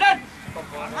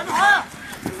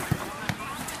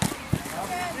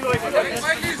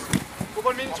 Gå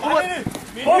på min trut!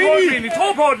 Tro på den, Mini.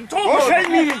 Tro på den. Tro på den. Selv,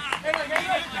 Mini.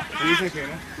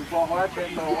 Du får højre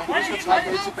bænd over. Du skal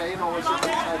trække lidt tilbage over, så du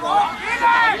trækker op.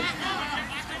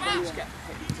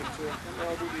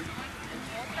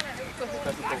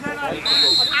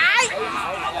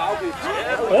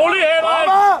 Rolig, Henrik!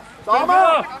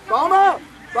 Dommer!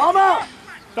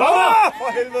 For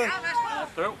helvede!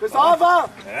 Kristoffer!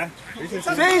 Ja.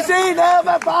 Se, ned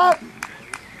med bak!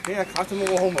 Det er kraftigt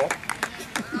over home op.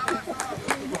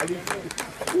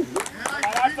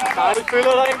 Har du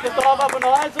spillet dig ind, Kristoffer,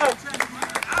 fornøjelse?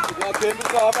 Du har kæmpe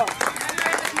stopper.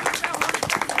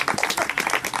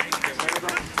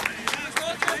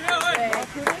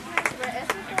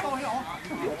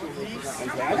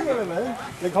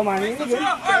 Den kommer han ind igen.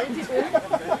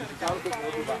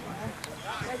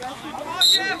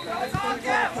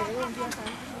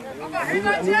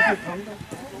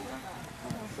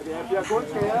 Det bliver kun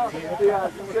skære. Det er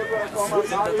selv, der kommer og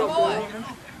tager det.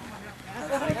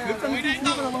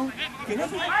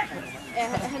 Ja,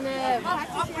 han er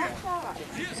faktisk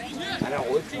Han er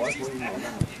rød for os mod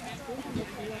hinanden.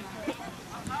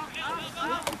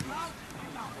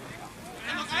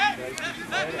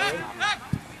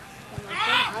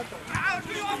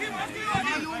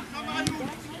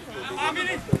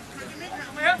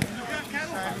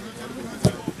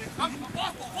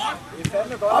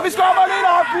 Og vi skubber lidt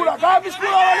op, gutter. Kom, vi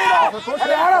skubber lidt op. Han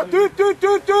er der. Dyt.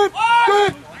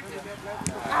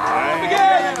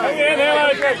 Kom igen,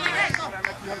 Henrik!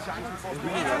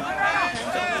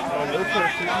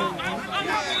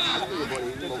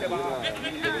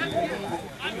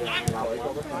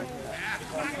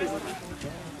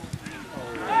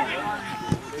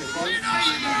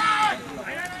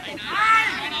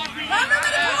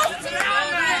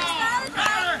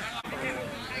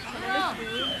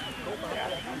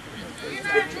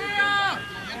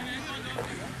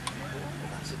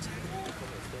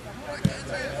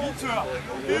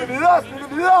 Spil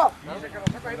videre.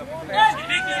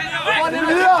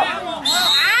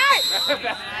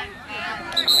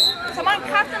 Så må han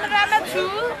kraftedeme være med at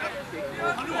tude.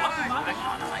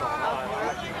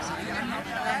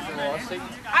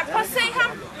 Ej, prøv at se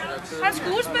ham. Han er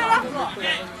skuespiller.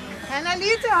 Han er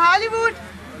lige til Hollywood.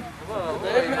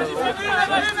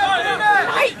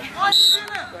 Nej!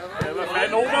 Hvad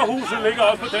fanden, Oberhuset ligger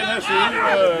også på den her side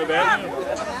vandet.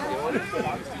 De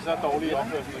er så dårlige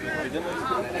opførsel.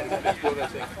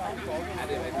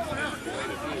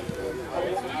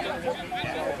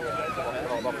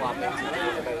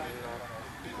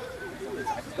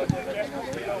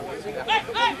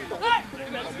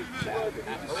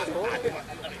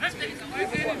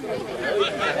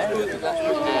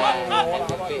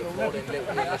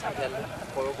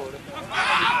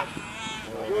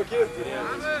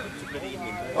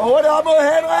 Hurtigt op mod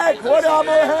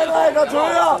Henrik og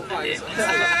Tøger.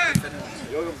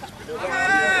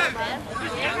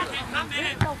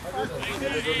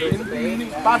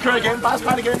 Bare kør igen, bare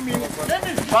spræt igen, Mini.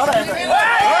 Sådan.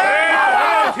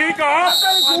 Kigger op!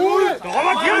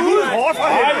 Dommer, giv ud! Hårdt for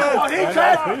helvede! Helt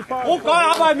tæt. Brug godt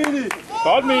arbejde, Mini.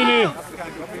 Godt, Mini!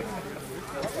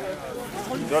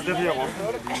 Så det bliver rundt.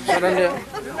 Sådan der.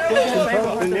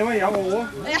 Den nemmere jeg var over.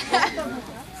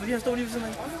 Fordi han stod lige ved siden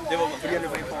af. Det var fordi jeg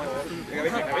løber ind foran. Jeg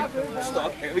kan ikke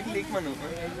stoppe. Jeg kan ikke lægge mig ned.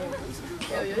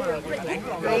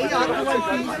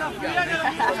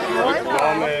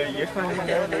 Om Jesper han må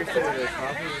lave lidt straffe.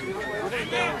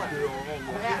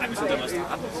 Så der var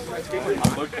straffen. Jeg skal ikke have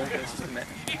rygt på den sidste mand.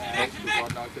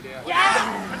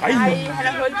 Ej, han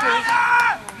er hul på.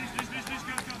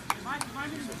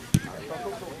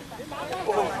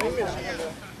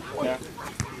 Ja.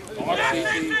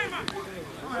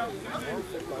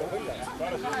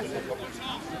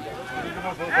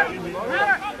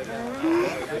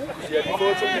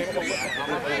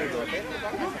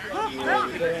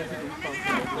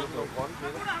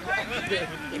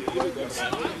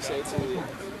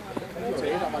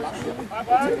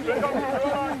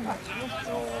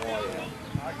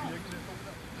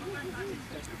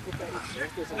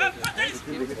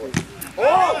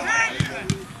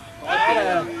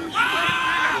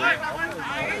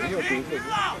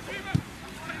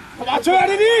 Kom bare, tør det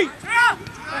lige!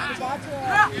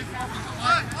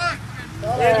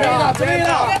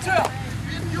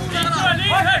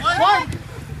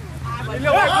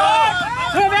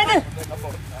 Tør vente!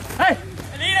 Hey!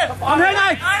 Kom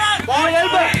Henrik! Kom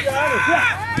hjælpe!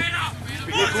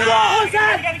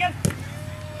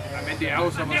 Men det er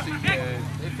jo som at sige...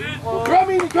 Kør,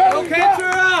 Mini, kør! Okay,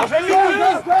 Tør!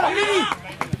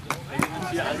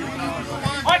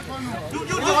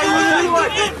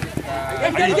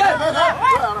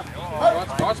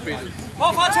 Godt spillet.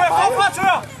 Forfra, Tør!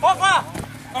 Forfra!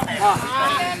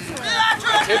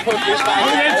 Kom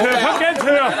igen,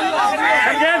 Tør! Kom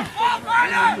igen!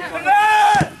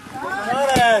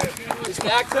 Sådan! Det er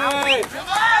stærkt, Tør!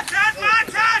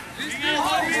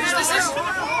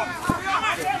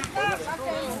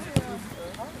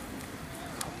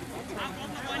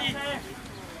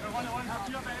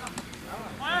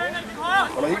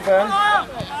 Holder helt færdig.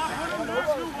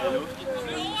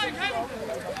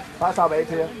 Bare slappe af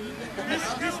til jer.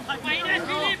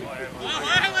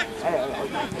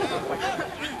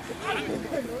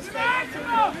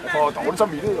 Jeg får dårligt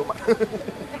samvittighed, jo, mand.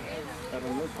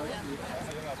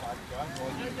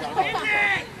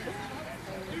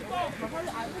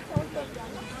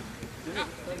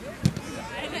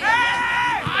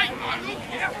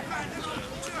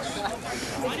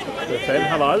 Hvad fanden,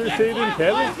 har du aldrig set en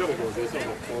kalve?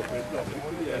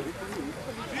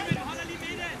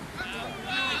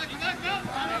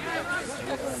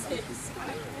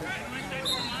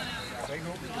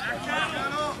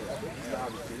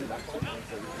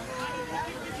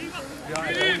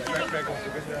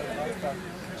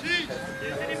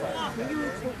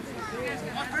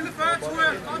 Spille før, tror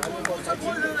jeg. Godt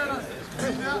mulighed, eller?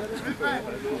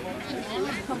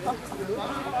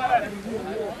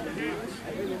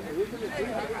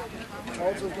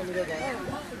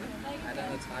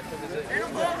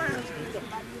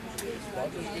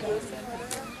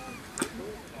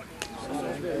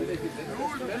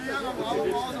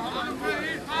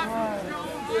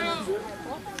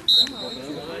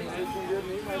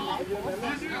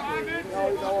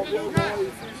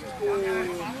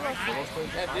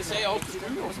 Ja, det sagde jeg også på stykke.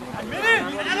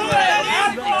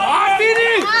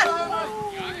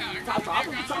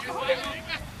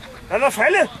 Lad dig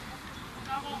falde!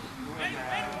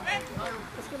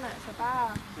 Så skal man altså bare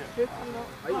dykke ned.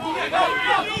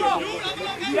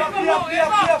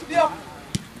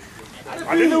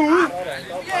 Og den er ude!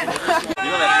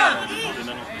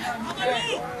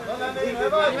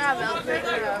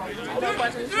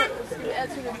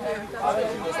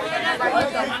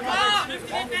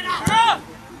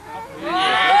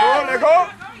 Lad gå!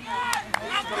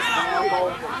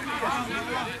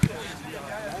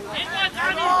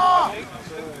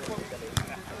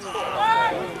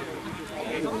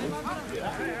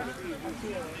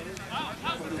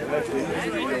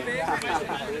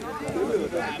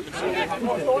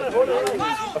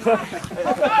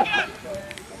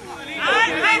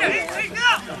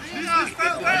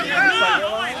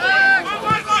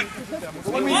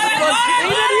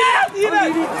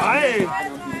 Nej!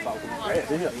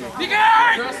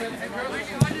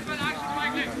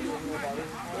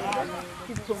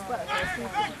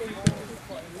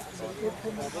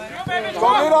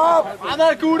 Skub lidt op!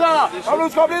 Fremad, gutter! Kom nu,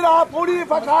 skub lidt op! Brug lige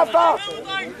for kræfter!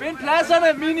 Find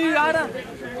pladserne, Mini og Jada.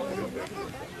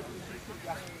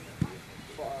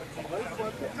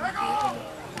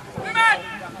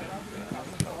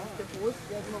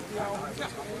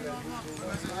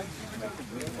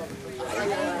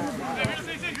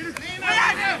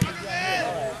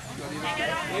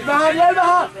 Hjælp mig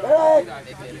her!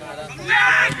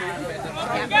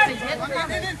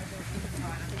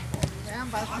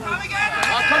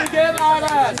 Kom igen,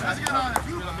 Adam!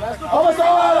 Kom og stå,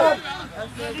 Adam!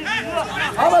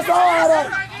 Kom og stå, Adam!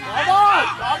 Hallo,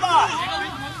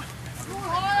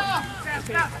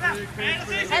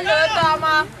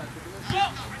 dommer!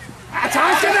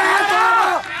 Tasken er,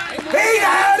 dommer! Helt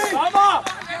ærligt!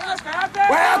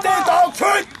 Hvor er det dog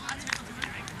tykt?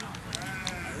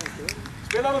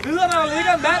 Spiller du videre, når der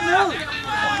ligger en mand ned?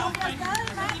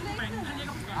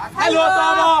 Hallo,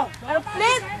 dommer! Er du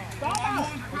blind?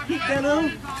 Kig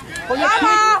dernede.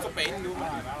 Dommer!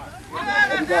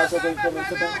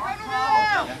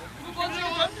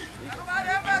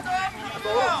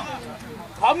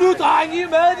 Kom nu, dreng, I er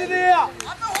med i det der!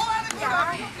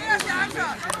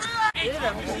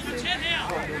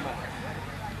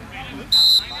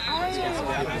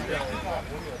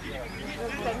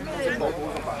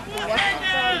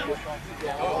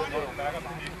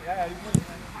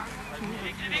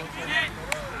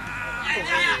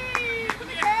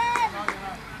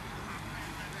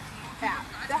 Ja,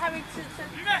 det har vi ikke tid til.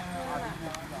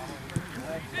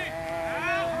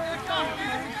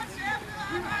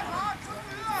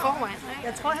 Foran, ikke?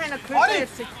 Jeg tror, han har købt et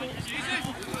FCK.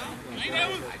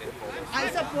 Ej,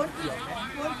 så bunden.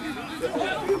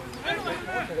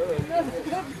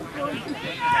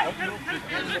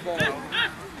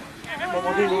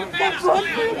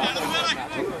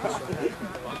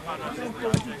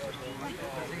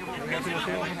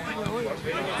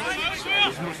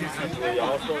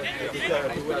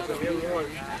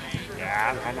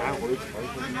 Ja, han har en rød.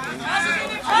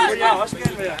 Det vil jeg også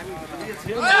gerne være.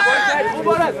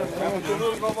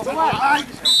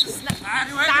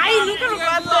 Nej, nu kan du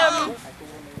godt dømme.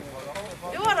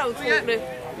 Det var da utroligt.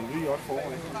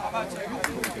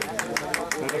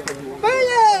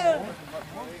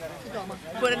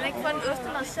 Burde den ikke få en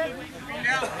ostemad selv?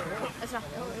 Altså... Du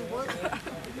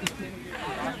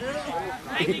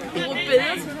bruger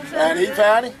bedre til sig selv. Er han helt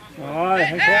færdig? Nej,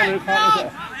 han går lidt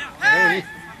frem.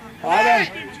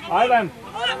 Ejland!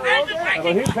 Er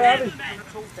du helt færdig?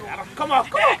 Kom op!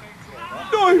 Kom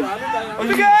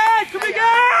igen! Kom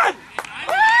igen!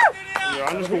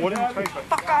 Jørgen skal hurtigt.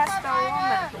 Fuck os derovre,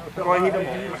 mand. Det går helt om.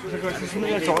 Så kan jeg smider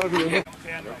jeg tøjet videre.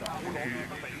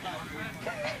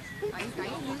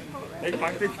 Ikke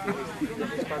mange det.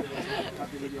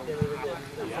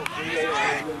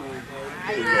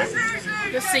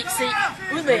 Se.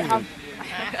 Ud med ham.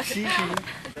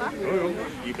 Jo.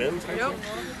 I er badet med 3. Jo.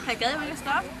 Han gad jo ikke at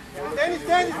stoppe. Dennis!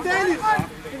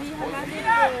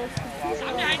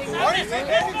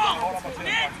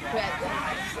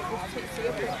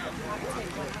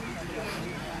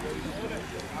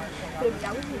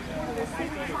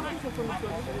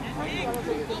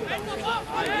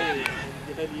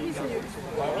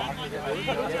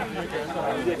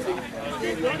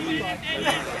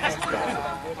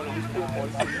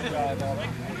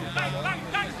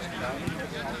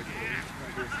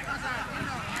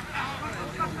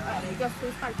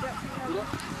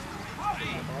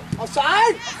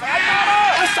 Offside!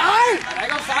 Offside! Er der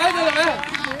ikke offside, eller hvad?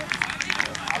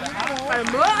 Var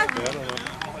det mål?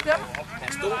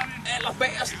 Han stod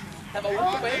allerbagerst. Han var ude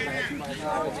på banen.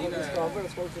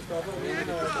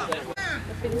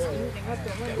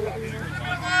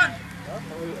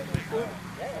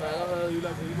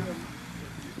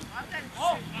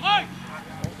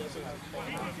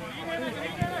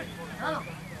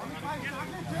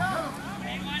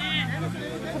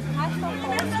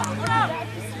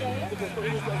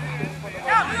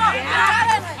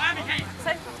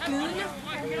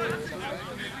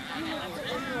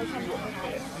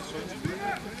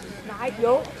 Nej,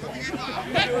 jo.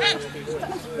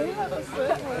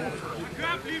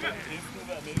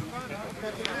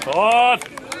 Godt!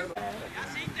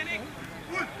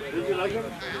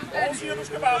 Hvor siger du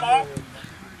skal varme op?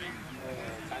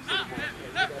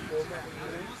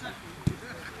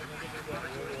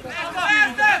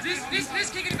 Lis,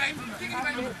 kigger de banen.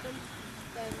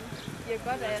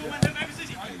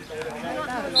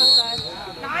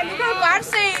 Nej, nu kan du godt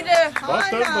se det. Godt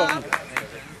støtte på den.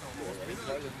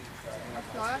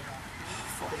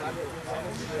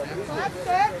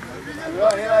 Jeg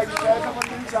hører heller ikke, hvad der kommer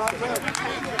en chance.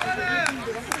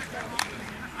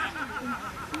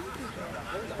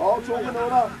 Og 2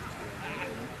 minutter.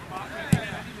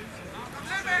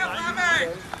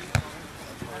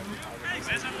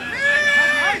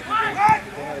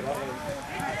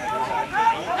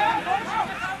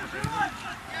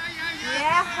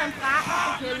 Ja, han brænder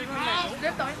for helvede, mand.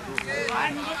 Løb dog ikke. Nej,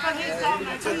 nu er det helt sammen.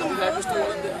 Så kommer der på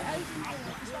stolen der.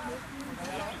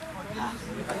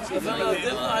 Skal der noget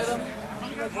det noget, Ejder?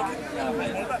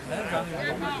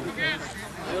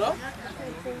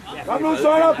 Kom nu,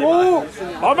 Sønderbro!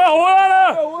 Op med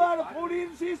hovederne! Brug lige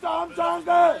den sidste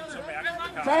omtanke!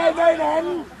 Tag med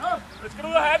hinanden! Det skal du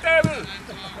ud og have, David!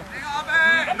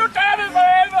 Kom nu, David, for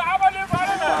helvede! Arbejde lidt for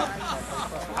det, mand!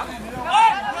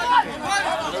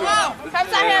 Kom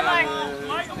så, Henrik.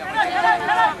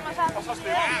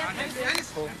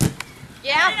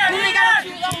 Ja, nu ligger der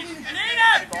tyder.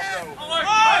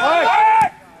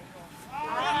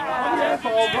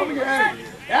 Kom igen!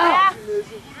 Ja!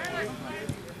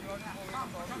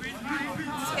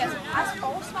 Skal altså presse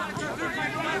forsvaret.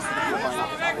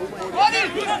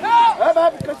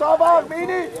 Hvad, Christoffer?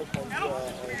 Mini!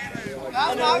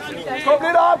 Skub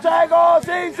lidt op, Tager!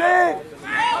 Se!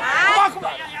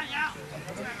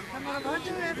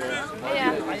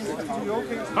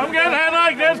 Kom igen,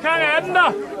 Henrik! Næste gang er den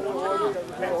der!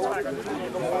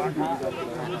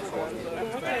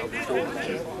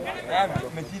 Ja,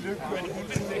 men de løb kører det hele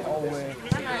tiden, og...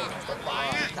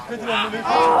 Ud til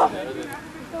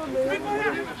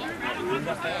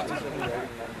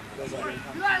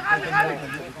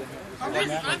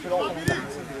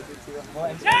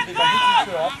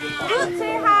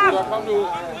ham! Kom nu.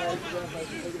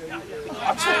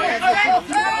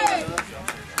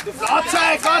 Det er flot,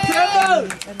 Tag! Godt kæmpet!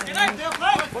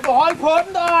 Må du holde på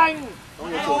den, dreng!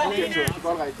 Det er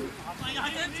godt rigtigt.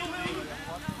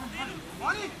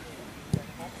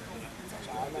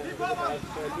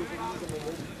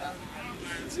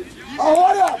 Og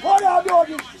hurtigere op,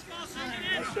 Jorgen!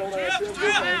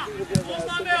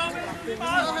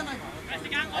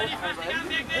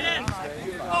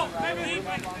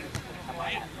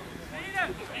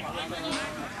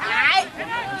 Nej!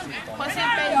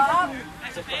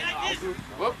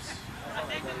 Ups.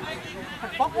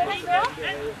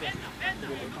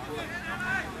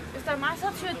 Hvis der er meget, så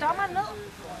tyrer dommeren ned.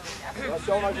 Det var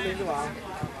sjovt nok, så længe det var.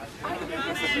 Ej, det bliver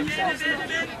så fint.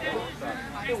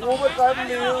 Det råber drømmen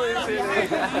nede indtil...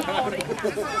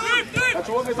 Jeg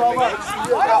tror, vi stopper.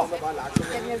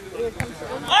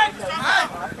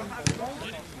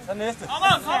 Så næste.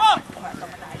 Kommer!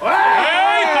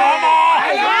 Hey, dommer!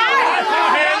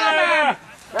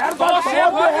 Hvad er det for et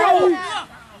råb?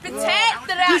 Betal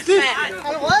det der, mand!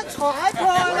 Har du rød trøje på,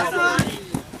 eller så?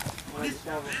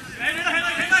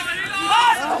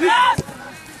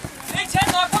 Ikke tæt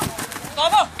nok, kom!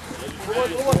 Stopper!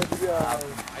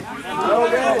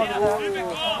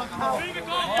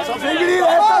 Og så fik vi lige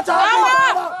efter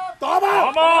tackling!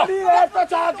 Dommer! Lige efter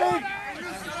tackling!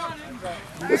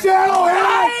 Det ser du,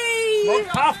 Henrik! Må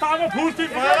kraftedeme puste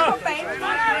dit brænder!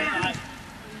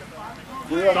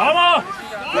 Dommer!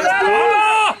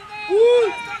 Dommer! Ud!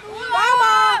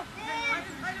 Dommer!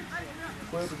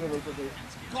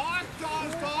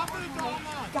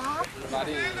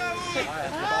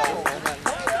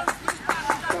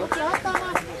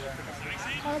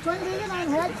 Har du kun ligget der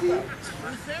en halv time?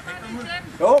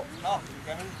 Jo.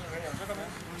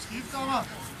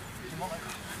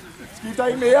 Skifter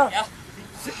ikke mere.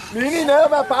 Mini ned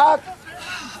med bak.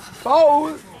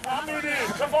 Forud.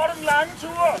 Så får du den lange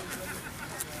tur!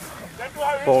 Den du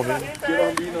har ønsket dig hele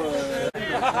dagen! Lige noget...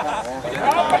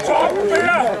 Kom med toppen,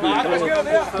 Per! Hvad sker der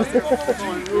der?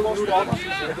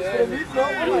 Det er mit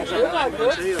nummer, man sætter ikke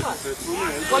godt.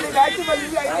 Prøv lige mærke til, hvor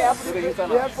lille jeg egentlig er, for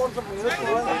det er en form som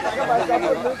mødeskolen. Jeg kan bare godt få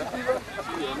det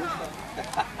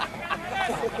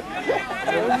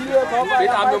Det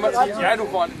er ham nummer 10. Ja, du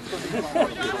får den.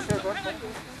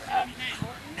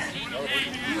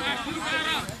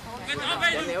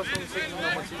 Jeg laver sådan nogle ting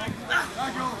nummer 10.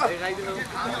 Det er rigtig noget.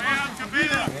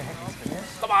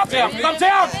 Kom bare til ham! Kom til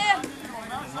ham!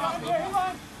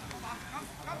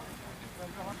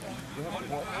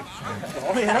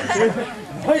 Kom her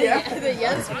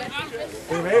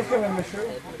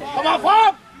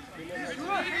frem!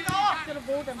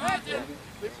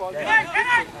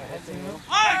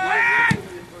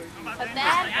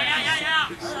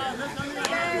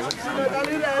 Der er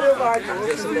lidt af det bare ikke.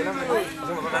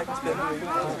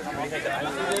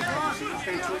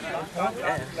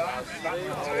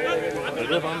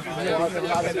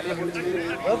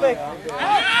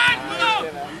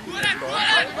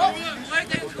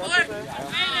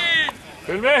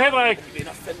 Følg med, Henrik!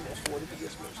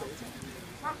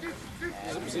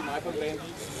 Se mig på en bane.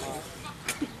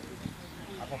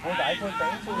 Apropos dig på en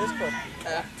bane til Næsbøt.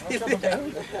 Ja.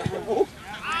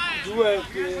 Du er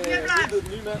blevet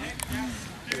den nye mand.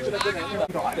 Eller den anden.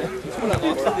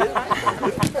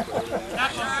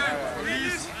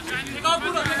 Det går,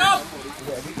 gutter, det går!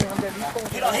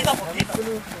 Helt op!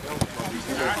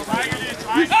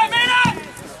 Kom, Miller!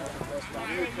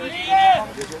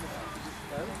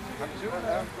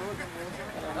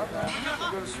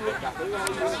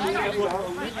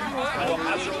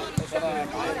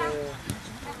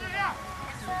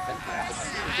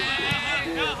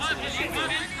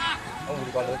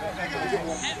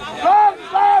 Kom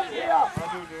her!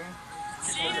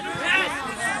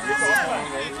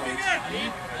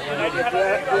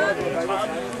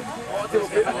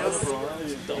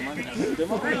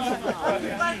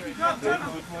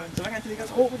 Så kan han ikke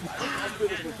tro på det.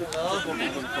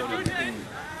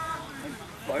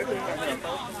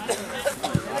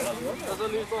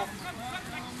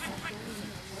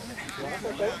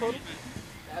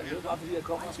 Ja, det er bare fordi, jeg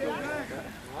kommer og spiller.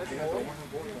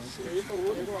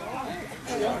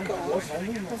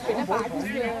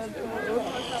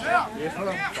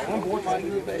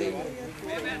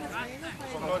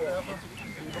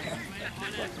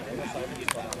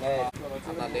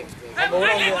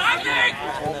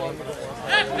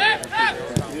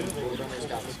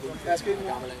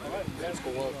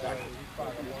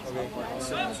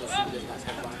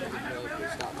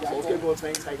 Jeg skal gå og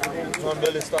træne 3 gange. Du har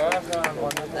med lidt større før en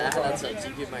runde. Ja, han har taget 10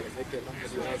 kg, man kan ikke gælde.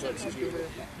 Men han har taget 10 kg.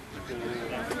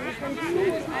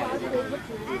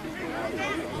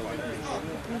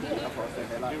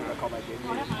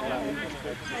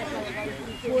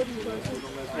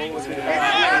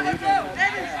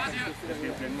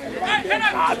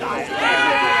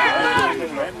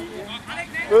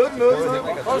 Mød.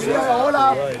 Prøv at se, jeg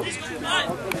overlap.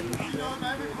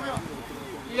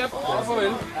 Ja,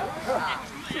 farvel.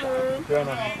 Kører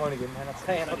når han får den igen. Han har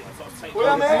 3 hænder.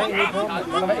 Ud med.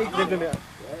 Han har ikke glemt det mere.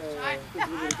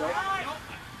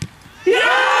 Ja!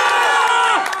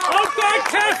 Og der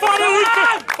kan få det ud!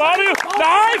 For det!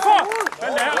 Nej, for!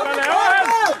 Hvad laver han?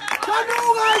 Kom nu,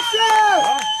 Rejse!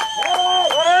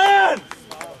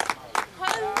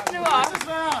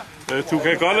 Du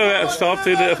kan godt lade være at stoppe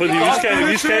det der, fordi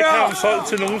vi skal ikke have ham solgt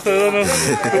til nogen steder nu.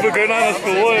 Nu begynder han at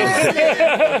score jo.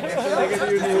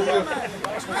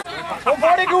 Kom på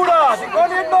det, gutter! Det går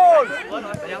lidt mål!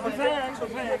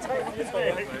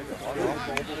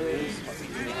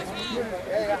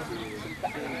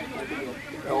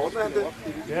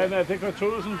 Ja, nej, det går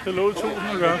 1000. Det lå 1000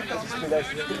 at gøre.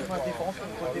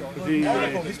 Fordi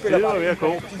det var ved at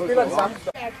gå. Vi spiller det samme.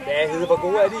 Ja, Hede, hvor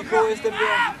gode er de i KS, dem der?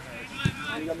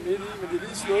 De ligger midt i, men det er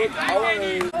lige slået.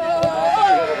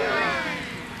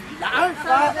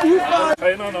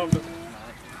 Træneren om det.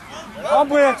 Kom,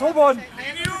 Brian, tro på den!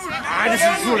 Nej, det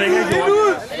synes du ikke, jeg gjorde.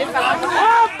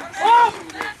 Op!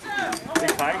 Det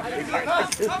er fejl, det er fejl.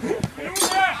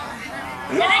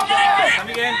 Kom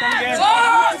igen, kom igen!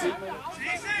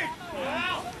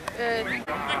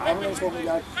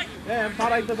 Ja, han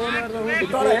bare ikke der både noget derude. Det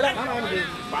gør det heller ikke. Nej,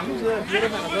 mange sidder og bliver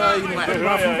man, og så er I en Det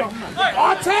hører jeg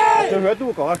ikke. Det hørte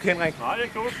du godt, Henrik. Nej, det er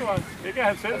godt, det kan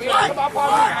han selv. Det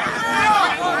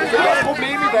er et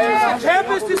problem i dag.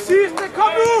 Kæmpes det sidste.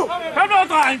 Kom nu! Kom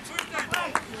nu, dreng!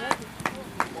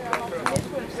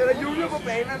 Sætter Julie på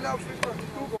banen og laver flytter.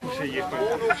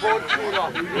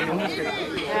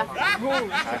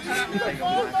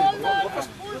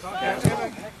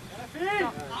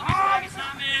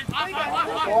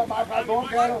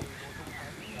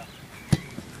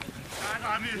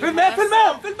 Følg med, følg med,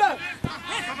 følg med!